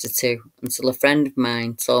encounter to until a friend of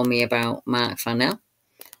mine told me about Mark Fannell,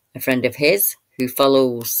 a friend of his who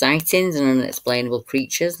follows sightings and unexplainable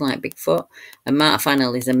creatures like Bigfoot, and Mark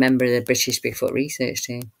Fannell is a member of the British Bigfoot research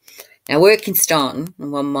team. Now, I work in Staunton,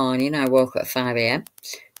 and one morning I woke up at 5 a.m.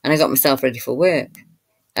 and I got myself ready for work.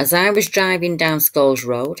 As I was driving down Scholes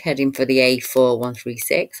Road, heading for the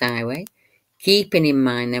A4136 highway, keeping in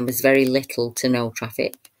mind there was very little to no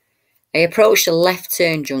traffic, I approached a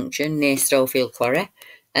left-turn junction near Stowfield Quarry.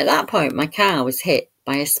 At that point, my car was hit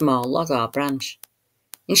by a small log or branch.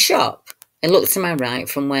 In shock, I looked to my right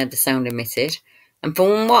from where the sound emitted, and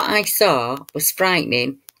from what I saw was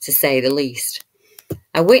frightening, to say the least.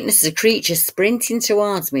 I witnessed the creature sprinting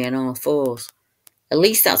towards me on all fours. At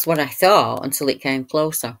least that's what I thought until it came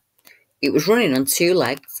closer. It was running on 2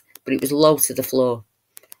 legs, but it was low to the floor.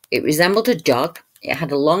 It resembled a dog. It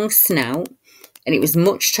had a long snout, and it was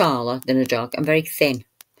much taller than a dog and very thin.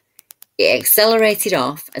 It accelerated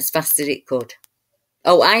off as fast as it could.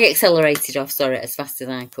 I accelerated off, as fast as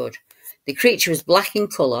I could. The creature was black in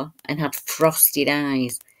colour and had frosted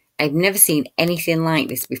eyes. I've never seen anything like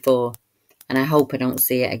this before, and I hope I don't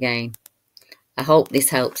see it again. I hope this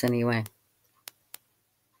helps anyway.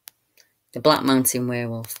 The Black Mountain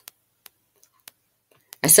Werewolf.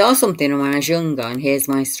 I saw something when I was younger, and here's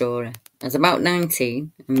my story. I was about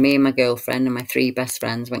 19, and me and my girlfriend and my 3 best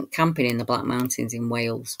friends went camping in the Black Mountains in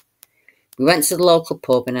Wales. We went to the local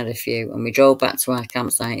pub and had a few, and we drove back to our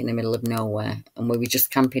campsite in the middle of nowhere, and we were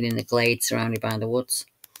just camping in a glade surrounded by the woods.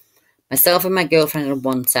 Myself and my girlfriend had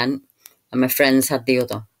 1 tent, and my friends had the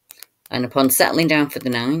other. And upon settling down for the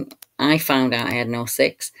night, I found out I had no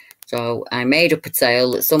 6, so I made up a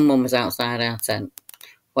tale that someone was outside our tent.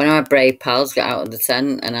 One of my brave pals got out of the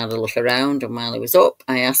tent and had a look around, and while he was up,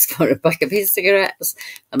 I asked for a pack of his cigarettes,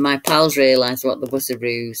 and my pals realised what was a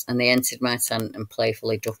ruse, and they entered my tent and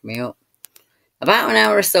playfully duffed me up. About an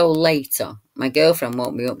hour or so later, my girlfriend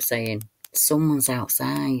woke me up saying, "Someone's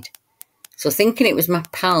outside." So thinking it was my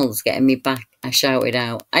pals getting me back, I shouted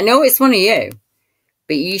out, "I know it's one of you."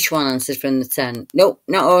 But each one answered from the tent, "Nope,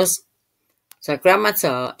 not us." So I grabbed my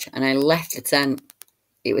torch and I left the tent.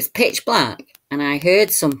 It was pitch black, and I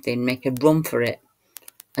heard something make a run for it.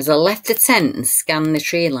 As I left the tent and scanned the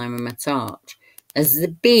tree line with my torch, as the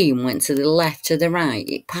beam went to the left to the right,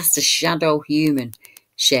 it passed a shadow human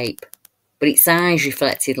shape, but its eyes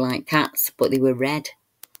reflected like cats, but they were red.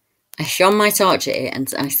 I shone my torch at it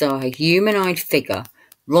and I saw a humanoid figure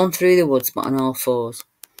run through the woods but on all fours.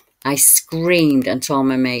 I screamed and told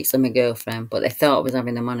my mates and my girlfriend, but they thought I was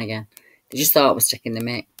having them on again. They just thought I was taking the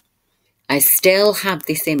mick. I still had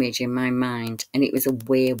this image in my mind, and it was a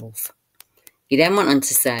werewolf. He then went on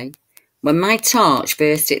to say, when my torch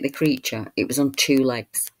first hit the creature, it was on 2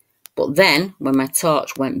 legs. But then, when my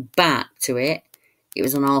torch went back to it, it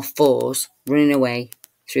was on all fours, running away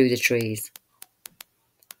through the trees.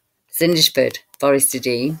 Cindersford, Forest of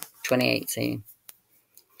Dean, 2018.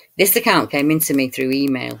 This account came into me through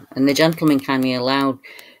email, and the gentleman kindly allowed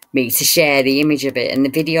me to share the image of it, and the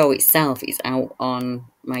video itself is out on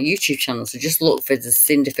my YouTube channel, so just look for the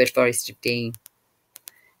Cinderford Forest of Dean.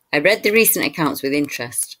 I read the recent accounts with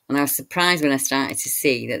interest, and I was surprised when I started to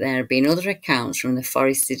see that there have been other accounts from the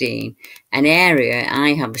Forest of Dean, an area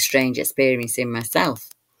I have a strange experience in myself.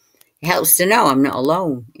 It helps to know I'm not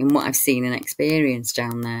alone in what I've seen and experienced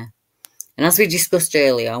down there. And as we discussed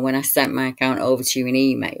earlier, when I sent my account over to you in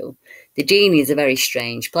email, the Dean is a very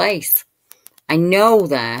strange place. I know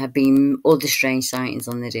there have been other strange sightings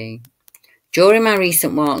on the Dean. During my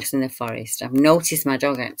recent walks in the forest, I've noticed my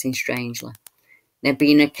dog acting strangely. There have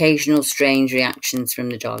been occasional strange reactions from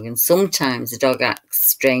the dog, and sometimes the dog acts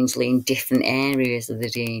strangely in different areas of the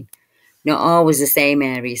Dean. Not always the same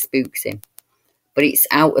area spooks him, but it's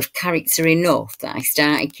out of character enough that I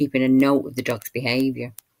started keeping a note of the dog's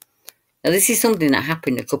behaviour. Now, this is something that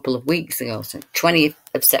happened a couple of weeks ago, so 20th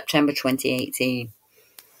of September 2018.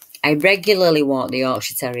 I regularly walk the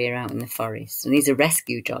Yorkshire Terrier out in the forest, and he's a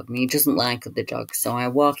rescue dog, and he doesn't like other dogs, so I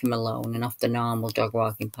walk him alone and off the normal dog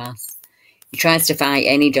walking paths. He tries to fight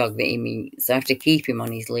any dog that he meets, so I have to keep him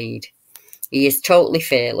on his lead. He is totally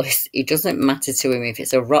fearless. It doesn't matter to him if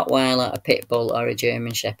it's a Rottweiler, a Pit Bull or a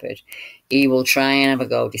German Shepherd. He will try and have a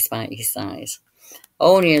go despite his size.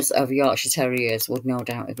 Owners of Yorkshire Terriers would no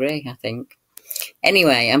doubt agree, I think.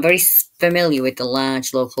 Anyway, I'm very familiar with the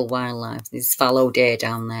large local wildlife. There's fallow deer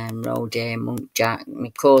down there, and roe deer, muntjac, and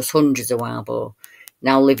of course hundreds of wild boar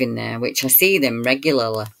now living there, which I see them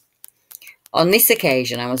regularly. On this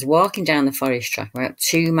occasion, I was walking down the forest track about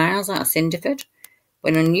 2 miles out of Cinderford,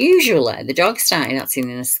 when unusually the dog started acting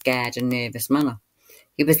in a scared and nervous manner.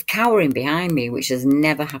 He was cowering behind me, which has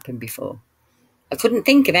never happened before. I couldn't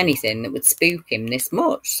think of anything that would spook him this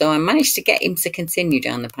much, so I managed to get him to continue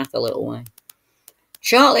down the path a little way.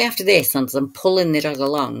 Shortly after this, as I'm pulling the dog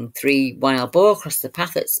along, 3 wild boar crossed the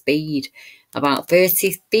path at speed, about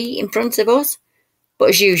 30 feet in front of us. But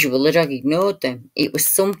as usual, the dog ignored them. It was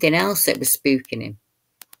something else that was spooking him.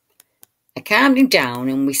 I calmed him down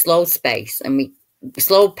and we slowed pace and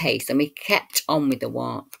we kept on with the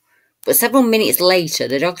walk. But several minutes later,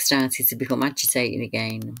 the dog started to become agitated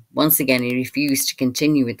again. Once again, he refused to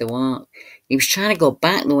continue with the walk. He was trying to go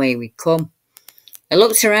back the way we'd come. I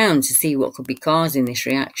looked around to see what could be causing this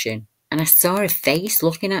reaction, and I saw a face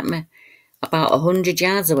looking at me about 100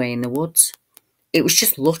 yards away in the woods. It was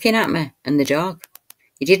just looking at me and the dog.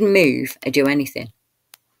 He didn't move or do anything.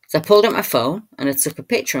 So I pulled out my phone and I took a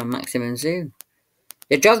picture on maximum zoom.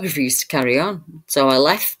 The dog refused to carry on, so I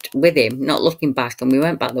left with him, not looking back, and we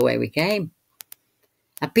went back the way we came.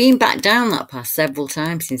 I've been back down that path several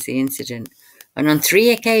times since the incident, and on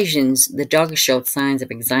 3 occasions the dog has showed signs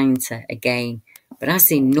of anxiety again, but I've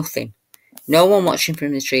seen nothing. No one watching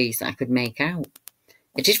from the trees that I could make out.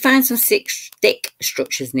 I did find some thick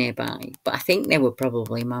structures nearby, but I think they were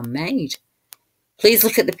probably man-made. Please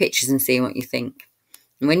look at the pictures and see what you think.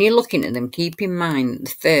 And when you're looking at them, keep in mind that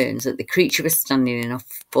the ferns that the creature was standing in are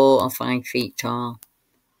 4 or 5 feet tall.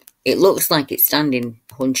 It looks like it's standing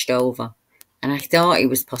hunched over, and I thought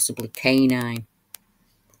it was possibly canine.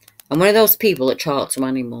 I'm one of those people that talk to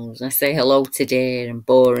animals. I say hello to deer and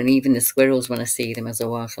boar and even the squirrels when I see them as I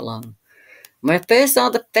walk along. When I first saw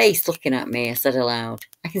the face looking at me, I said aloud,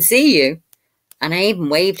 "I can see you." And I even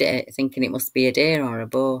waved at it, thinking it must be a deer or a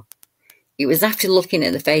boar. It was after looking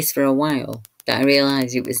at the face for a while that I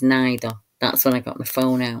realised it was neither. That's when I got my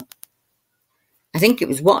phone out. I think it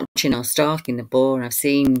was watching or stalking the boar I've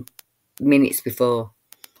seen minutes before.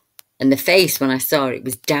 And the face, when I saw it,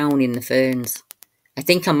 was down in the ferns. I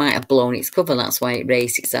think I might have blown its cover, that's why it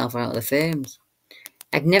raised itself out of the ferns.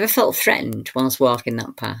 I've never felt threatened whilst walking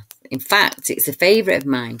that path. In fact, it's a favourite of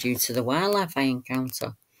mine due to the wildlife I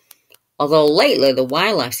encounter. Although lately the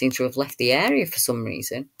wildlife seems to have left the area for some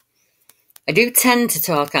reason. I do tend to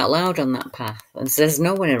talk out loud on that path, and so there's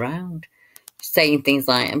no one around. Saying things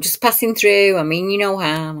like, "I'm just passing through, I mean you no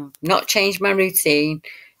harm, I've not changed my routine."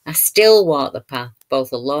 I still walk the path,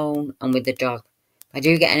 both alone and with the dog. I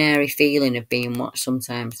do get an airy feeling of being watched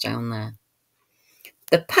sometimes down there.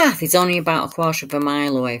 The path is only about a quarter of a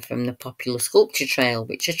mile away from the popular sculpture trail,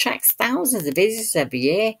 which attracts thousands of visitors every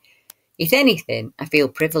year. If anything, I feel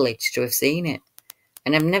privileged to have seen it.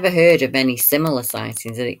 And I've never heard of any similar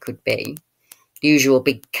sightings that it could be. The usual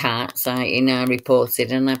big cat sighting are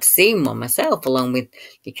reported, and I've seen one myself along with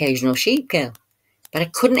the occasional sheep kill. But I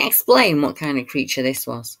couldn't explain what kind of creature this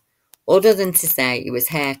was, other than to say it was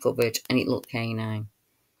hair covered and it looked canine.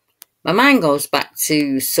 My mind goes back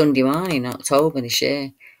to Sunday morning, October this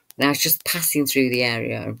year, when I was just passing through the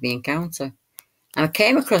area of the encounter. And I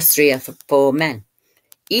came across 3 or 4 men,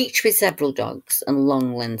 each with several dogs and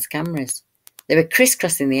long lens cameras. They were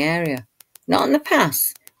crisscrossing the area, not on the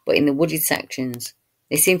paths, but in the wooded sections.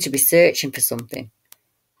 They seemed to be searching for something.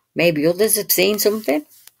 Maybe others had seen something.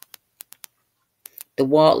 The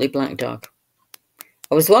Wortley black dog.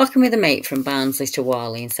 I was walking with a mate from Barnsley to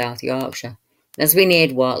Worley in South Yorkshire. And as we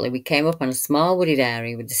neared Wortley, we came up on a small wooded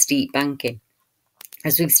area with a steep banking.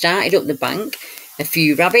 As we started up the bank, a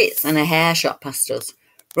few rabbits and a hare shot past us,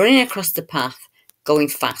 running across the path, going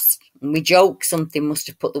fast, and we joked something must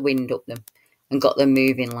have put the wind up them and got them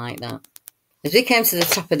moving like that. As we came to the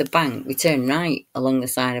top of the bank, we turned right along the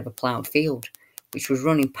side of a ploughed field, which was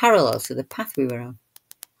running parallel to the path we were on.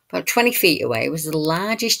 About 20 feet away was the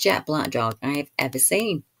largest jet black dog I have ever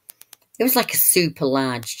seen. It was like a super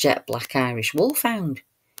large jet black Irish wolfhound.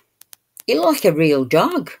 It looked like a real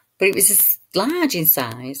dog, but it was large in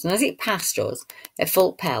size, and as it passed us at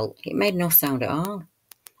full pelt, it made no sound at all.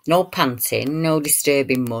 No panting, no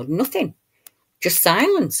disturbing mud, nothing. Just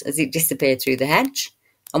silence as it disappeared through the hedge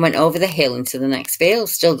and went over the hill into the next field,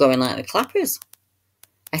 still going like the clappers.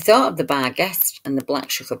 I thought of the bar guest and the black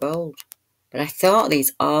sugar bowl, but I thought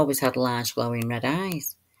these always had large glowing red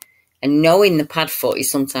eyes. And knowing the padfoot is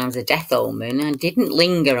sometimes a death omen, I didn't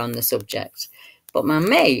linger on the subject, but my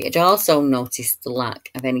mate had also noticed the lack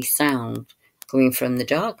of any sound coming from the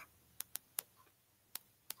dog.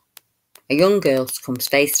 A young girl comes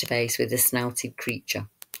face to face with a snouted creature.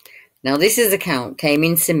 Now, this account came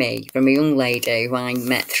into me from a young lady who I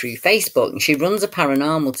met through Facebook, and she runs a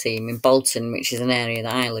paranormal team in Bolton, which is an area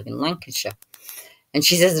that I live in, Lancashire. And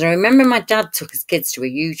she says, "I remember my dad took us kids to a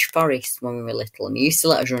huge forest when we were little, and he used to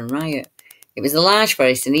let us run riot. It was a large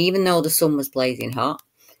forest, and even though the sun was blazing hot,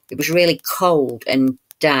 it was really cold and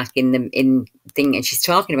dark in thing." And she's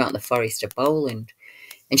talking about the forest of Bowland.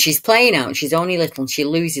 And she's playing out, and she's only little, and she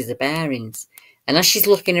loses her bearings. And as she's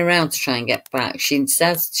looking around to try and get back, she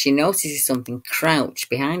says she notices something crouched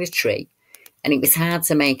behind a tree, and it was hard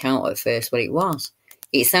to make out at first what it was.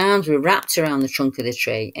 Its arms were wrapped around the trunk of the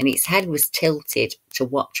tree, and its head was tilted to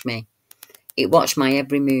watch me. It watched my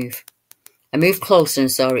every move. I moved closer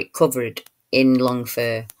and saw it covered in long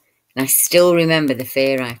fur, and I still remember the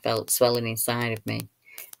fear I felt swelling inside of me.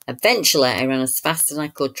 Eventually, I ran as fast as I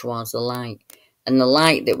could towards the light, and the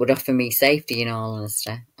light that would offer me safety, in all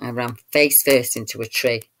honesty. I ran face first into a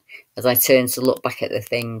tree as I turned to look back at the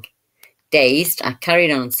thing. Dazed, I carried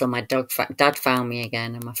on until my dad found me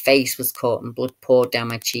again, and my face was caught and blood poured down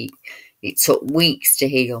my cheek. It took weeks to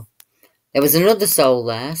heal. There was another soul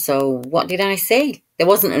there, so what did I see? There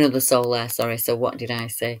wasn't another soul there, sorry, so what did I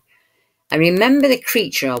see? I remember the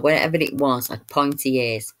creature, or whatever it was, had pointy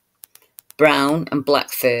ears, brown and black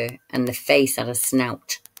fur, and the face had a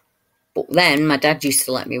snout. But then my dad used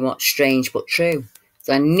to let me watch Strange But True,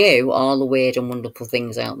 so I knew all the weird and wonderful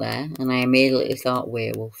things out there, and I immediately thought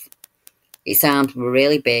werewolf. Its arms were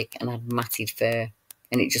really big and had matted fur,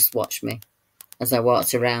 and it just watched me. As I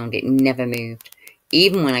walked around, it never moved,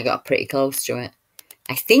 even when I got pretty close to it.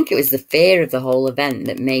 I think it was the fear of the whole event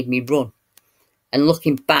that made me run. And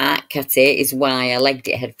looking back at it is why I legged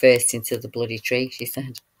it head first into the bloody tree, she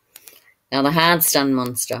said. Now, the hard stand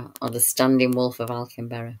monster, or the standing wolf of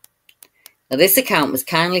Alkenbury. Now, this account was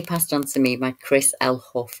kindly passed on to me by Chris L.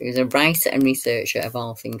 Huff, who is a writer and researcher of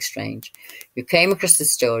all things strange, who came across the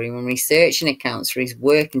story when researching accounts for his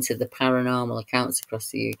work into the paranormal accounts across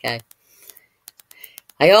the UK.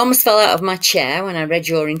 I almost fell out of my chair when I read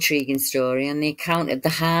your intriguing story on the account of the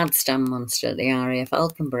hard stand monster at the RAF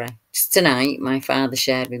Alkenbury. Just tonight, my father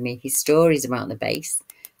shared with me his stories about the base,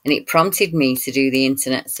 and it prompted me to do the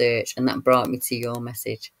internet search, and that brought me to your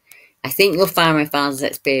message. I think you'll find my father's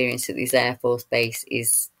experience at this Air Force base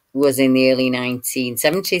was in the early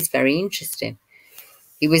 1970s very interesting.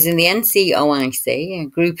 He was in the NCOIC. A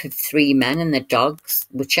group of 3 men and their dogs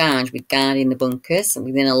were charged with guarding the bunkers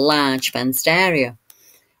within a large fenced area.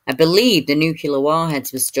 I believe the nuclear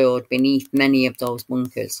warheads were stored beneath many of those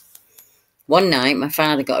bunkers. One night, my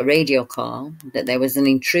father got a radio call that there was an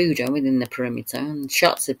intruder within the perimeter and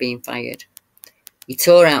shots had been fired. He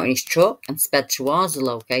tore out in his truck and sped towards the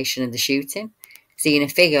location of the shooting, seeing a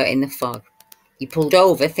figure in the fog. He pulled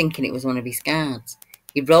over, thinking it was one of his guards.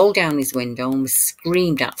 He rolled down his window and was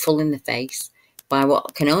screamed at full in the face by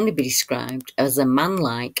what can only be described as a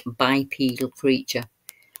man-like bipedal creature.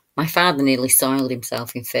 My father nearly soiled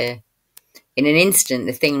himself in fear. In an instant,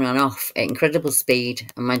 the thing ran off at incredible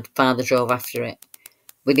speed, and my father drove after it.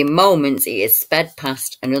 Within moments, it had sped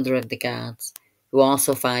past another of the guards, who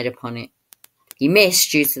also fired upon it. He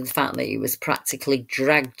missed due to the fact that he was practically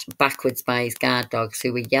dragged backwards by his guard dogs,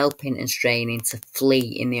 who were yelping and straining to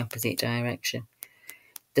flee in the opposite direction.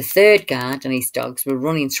 The third guard and his dogs were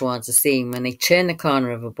running towards the scene when they turned the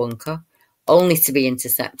corner of a bunker, only to be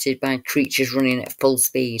intercepted by creatures running at full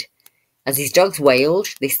speed. As his dogs wailed,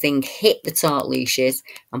 this thing hit the taut leashes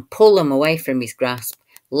and pulled them away from his grasp,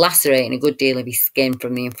 lacerating a good deal of his skin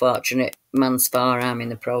from the unfortunate man's forearm in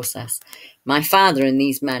the process. My father and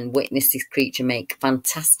these men witnessed this creature make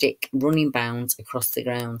fantastic running bounds across the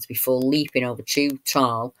grounds before leaping over 2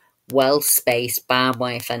 tall, well-spaced barbed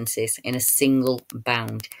wire fences in a single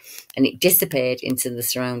bound, and it disappeared into the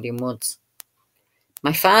surrounding woods.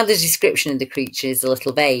 My father's description of the creature is a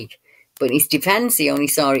little vague, but in his defence he only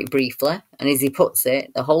saw it briefly, and as he puts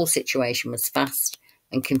it, the whole situation was fast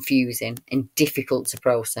and confusing and difficult to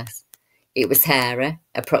process. It was hairy,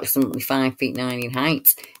 approximately 5 feet 9 in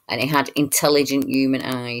height, and it had intelligent human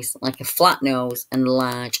eyes, like a flat nose and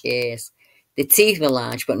large ears. The teeth were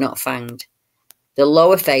large but not fanged. The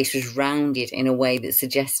lower face was rounded in a way that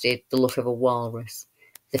suggested the look of a walrus.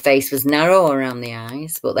 The face was narrow around the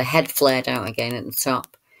eyes, but the head flared out again at the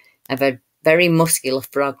top. It had very muscular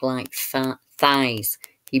frog-like thighs.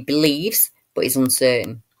 He believes, but is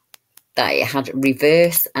uncertain, that it had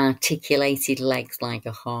reverse articulated legs like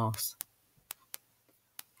a horse.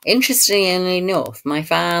 Interestingly enough, my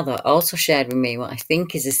father also shared with me what I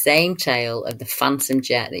think is the same tale of the phantom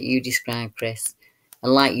jet that you described, Chris.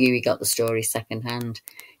 And like you, he got the story second-hand.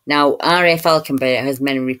 Now, RAF Alkenbury has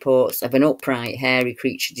many reports of an upright, hairy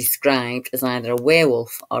creature described as either a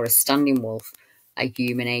werewolf or a standing wolf, a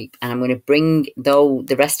human ape. And I'm going to bring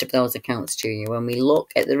the rest of those accounts to you when we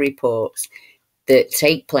look at the reports that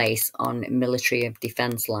take place on military of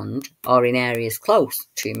defence land or in areas close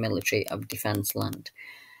to military of defence land.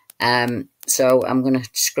 So I'm going to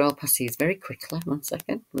scroll past these very quickly. 1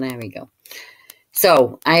 second. There we go.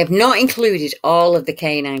 So I have not included all of the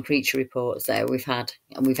canine creature reports that we've had,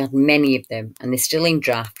 and we've had many of them, and they're still in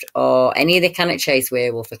draft, or any of the Can It Chase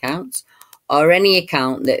werewolf accounts, or any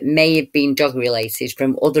account that may have been dog related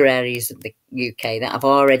from other areas of the UK that I've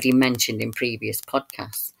already mentioned in previous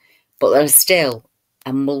podcasts. But there are still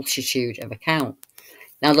a multitude of accounts.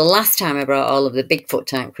 Now, the last time I brought all of the Bigfoot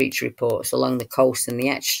type creature reports along the coast and the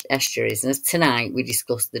estuaries, and tonight we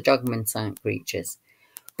discussed the Dogman type creatures.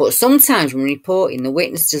 But sometimes when reporting, the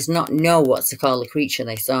witness does not know what to call the creature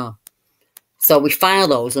they saw. So we file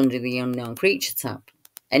those under the unknown creature tab.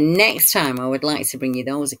 And next time I would like to bring you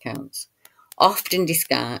those accounts. Often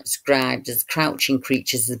described as crouching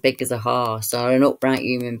creatures as big as a horse or an upright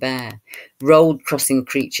human bear. Road crossing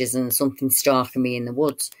creatures and something stalking me in the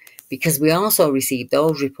woods. because we also received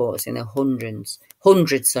those reports in the hundreds,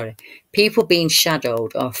 people being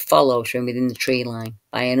shadowed or followed from within the tree line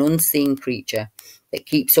by an unseen creature that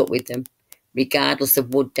keeps up with them, regardless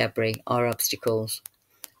of wood debris or obstacles.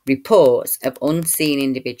 Reports of unseen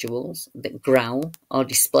individuals that growl or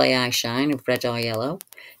display eyeshine of red or yellow,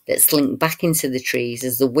 that slink back into the trees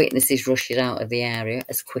as the witnesses rush out of the area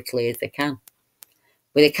as quickly as they can.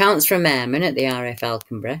 With accounts from airmen at the RAF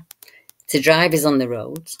Alconbury to drivers on the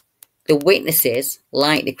roads, the witnesses,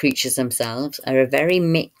 like the creatures themselves, are a very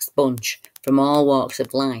mixed bunch from all walks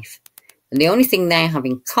of life, and the only thing they have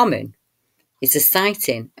in common is the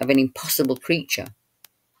sighting of an impossible creature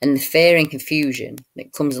and the fear and confusion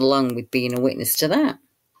that comes along with being a witness to that.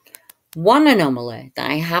 One anomaly that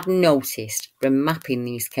I have noticed from mapping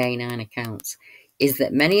these canine accounts is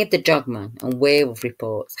that many of the Dogman and Werewolf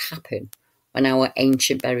reports happen on our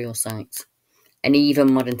ancient burial sites and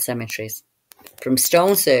even modern cemeteries. From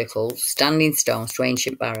stone circles, standing stones to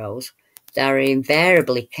ancient barrows, there are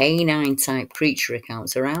invariably canine-type creature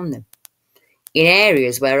accounts around them. In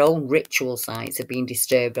areas where old ritual sites have been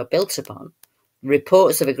disturbed or built upon,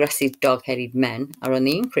 reports of aggressive dog-headed men are on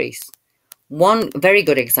the increase. One very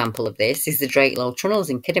good example of this is the Drakelow tunnels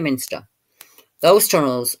in Kidderminster. Those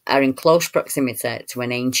tunnels are in close proximity to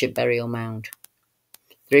an ancient burial mound.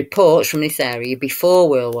 The reports from this area before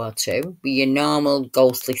World War II were your normal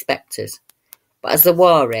ghostly spectres. But as the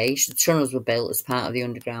war raged, the tunnels were built as part of the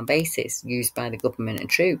underground bases used by the government and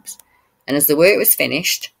troops. And as the work was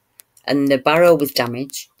finished and the barrow was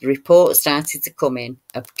damaged, the reports started to come in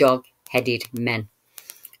of dog-headed men.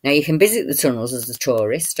 Now, you can visit the tunnels as a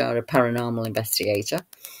tourist or a paranormal investigator,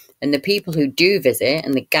 and the people who do visit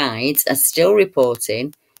and the guides are still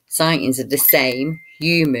reporting sightings of the same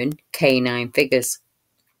human canine figures.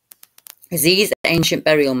 Is these ancient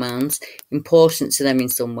burial mounds important to them in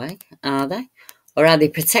some way? Are they? Or are they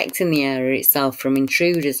protecting the area itself from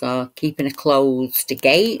intruders, or keeping a closed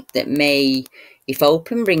gate that may, if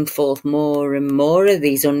open, bring forth more and more of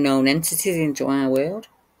these unknown entities into our world?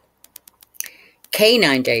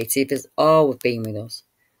 Canine deity has always been with us,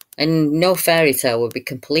 and no fairy tale would be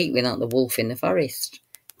complete without the wolf in the forest.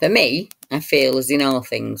 For me, I feel as in all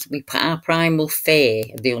things, we put our primal fear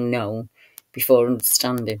of the unknown before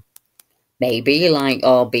understanding. Maybe, like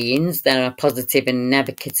all beings, there are positive and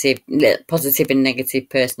negative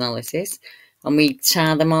personalities, and we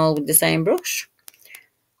tar them all with the same brush.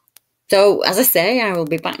 So, as I say, I will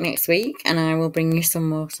be back next week, and I will bring you some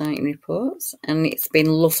more sighting reports, and it's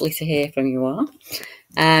been lovely to hear from you all.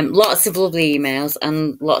 Lots of lovely emails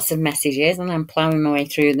and lots of messages, and I'm ploughing my way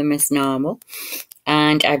through them as normal.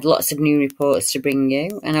 And I have lots of new reports to bring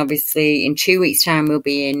you, and obviously in 2 weeks' time we'll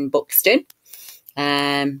be in Buxton.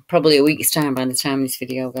 Probably a week's time by the time this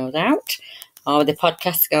video goes out, or the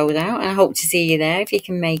podcast goes out. I hope to see you there if you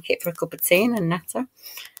can make it for a cup of tea and a natter.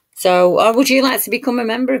 So, or would you like to become a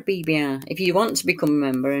member of BBR? If you want to become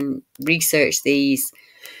a member and research these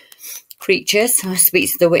creatures, or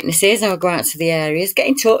speak to the witnesses, or go out to the areas, get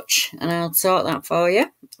in touch and I'll sort that for you.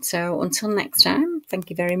 So until next time,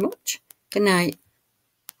 thank you very much. Good night.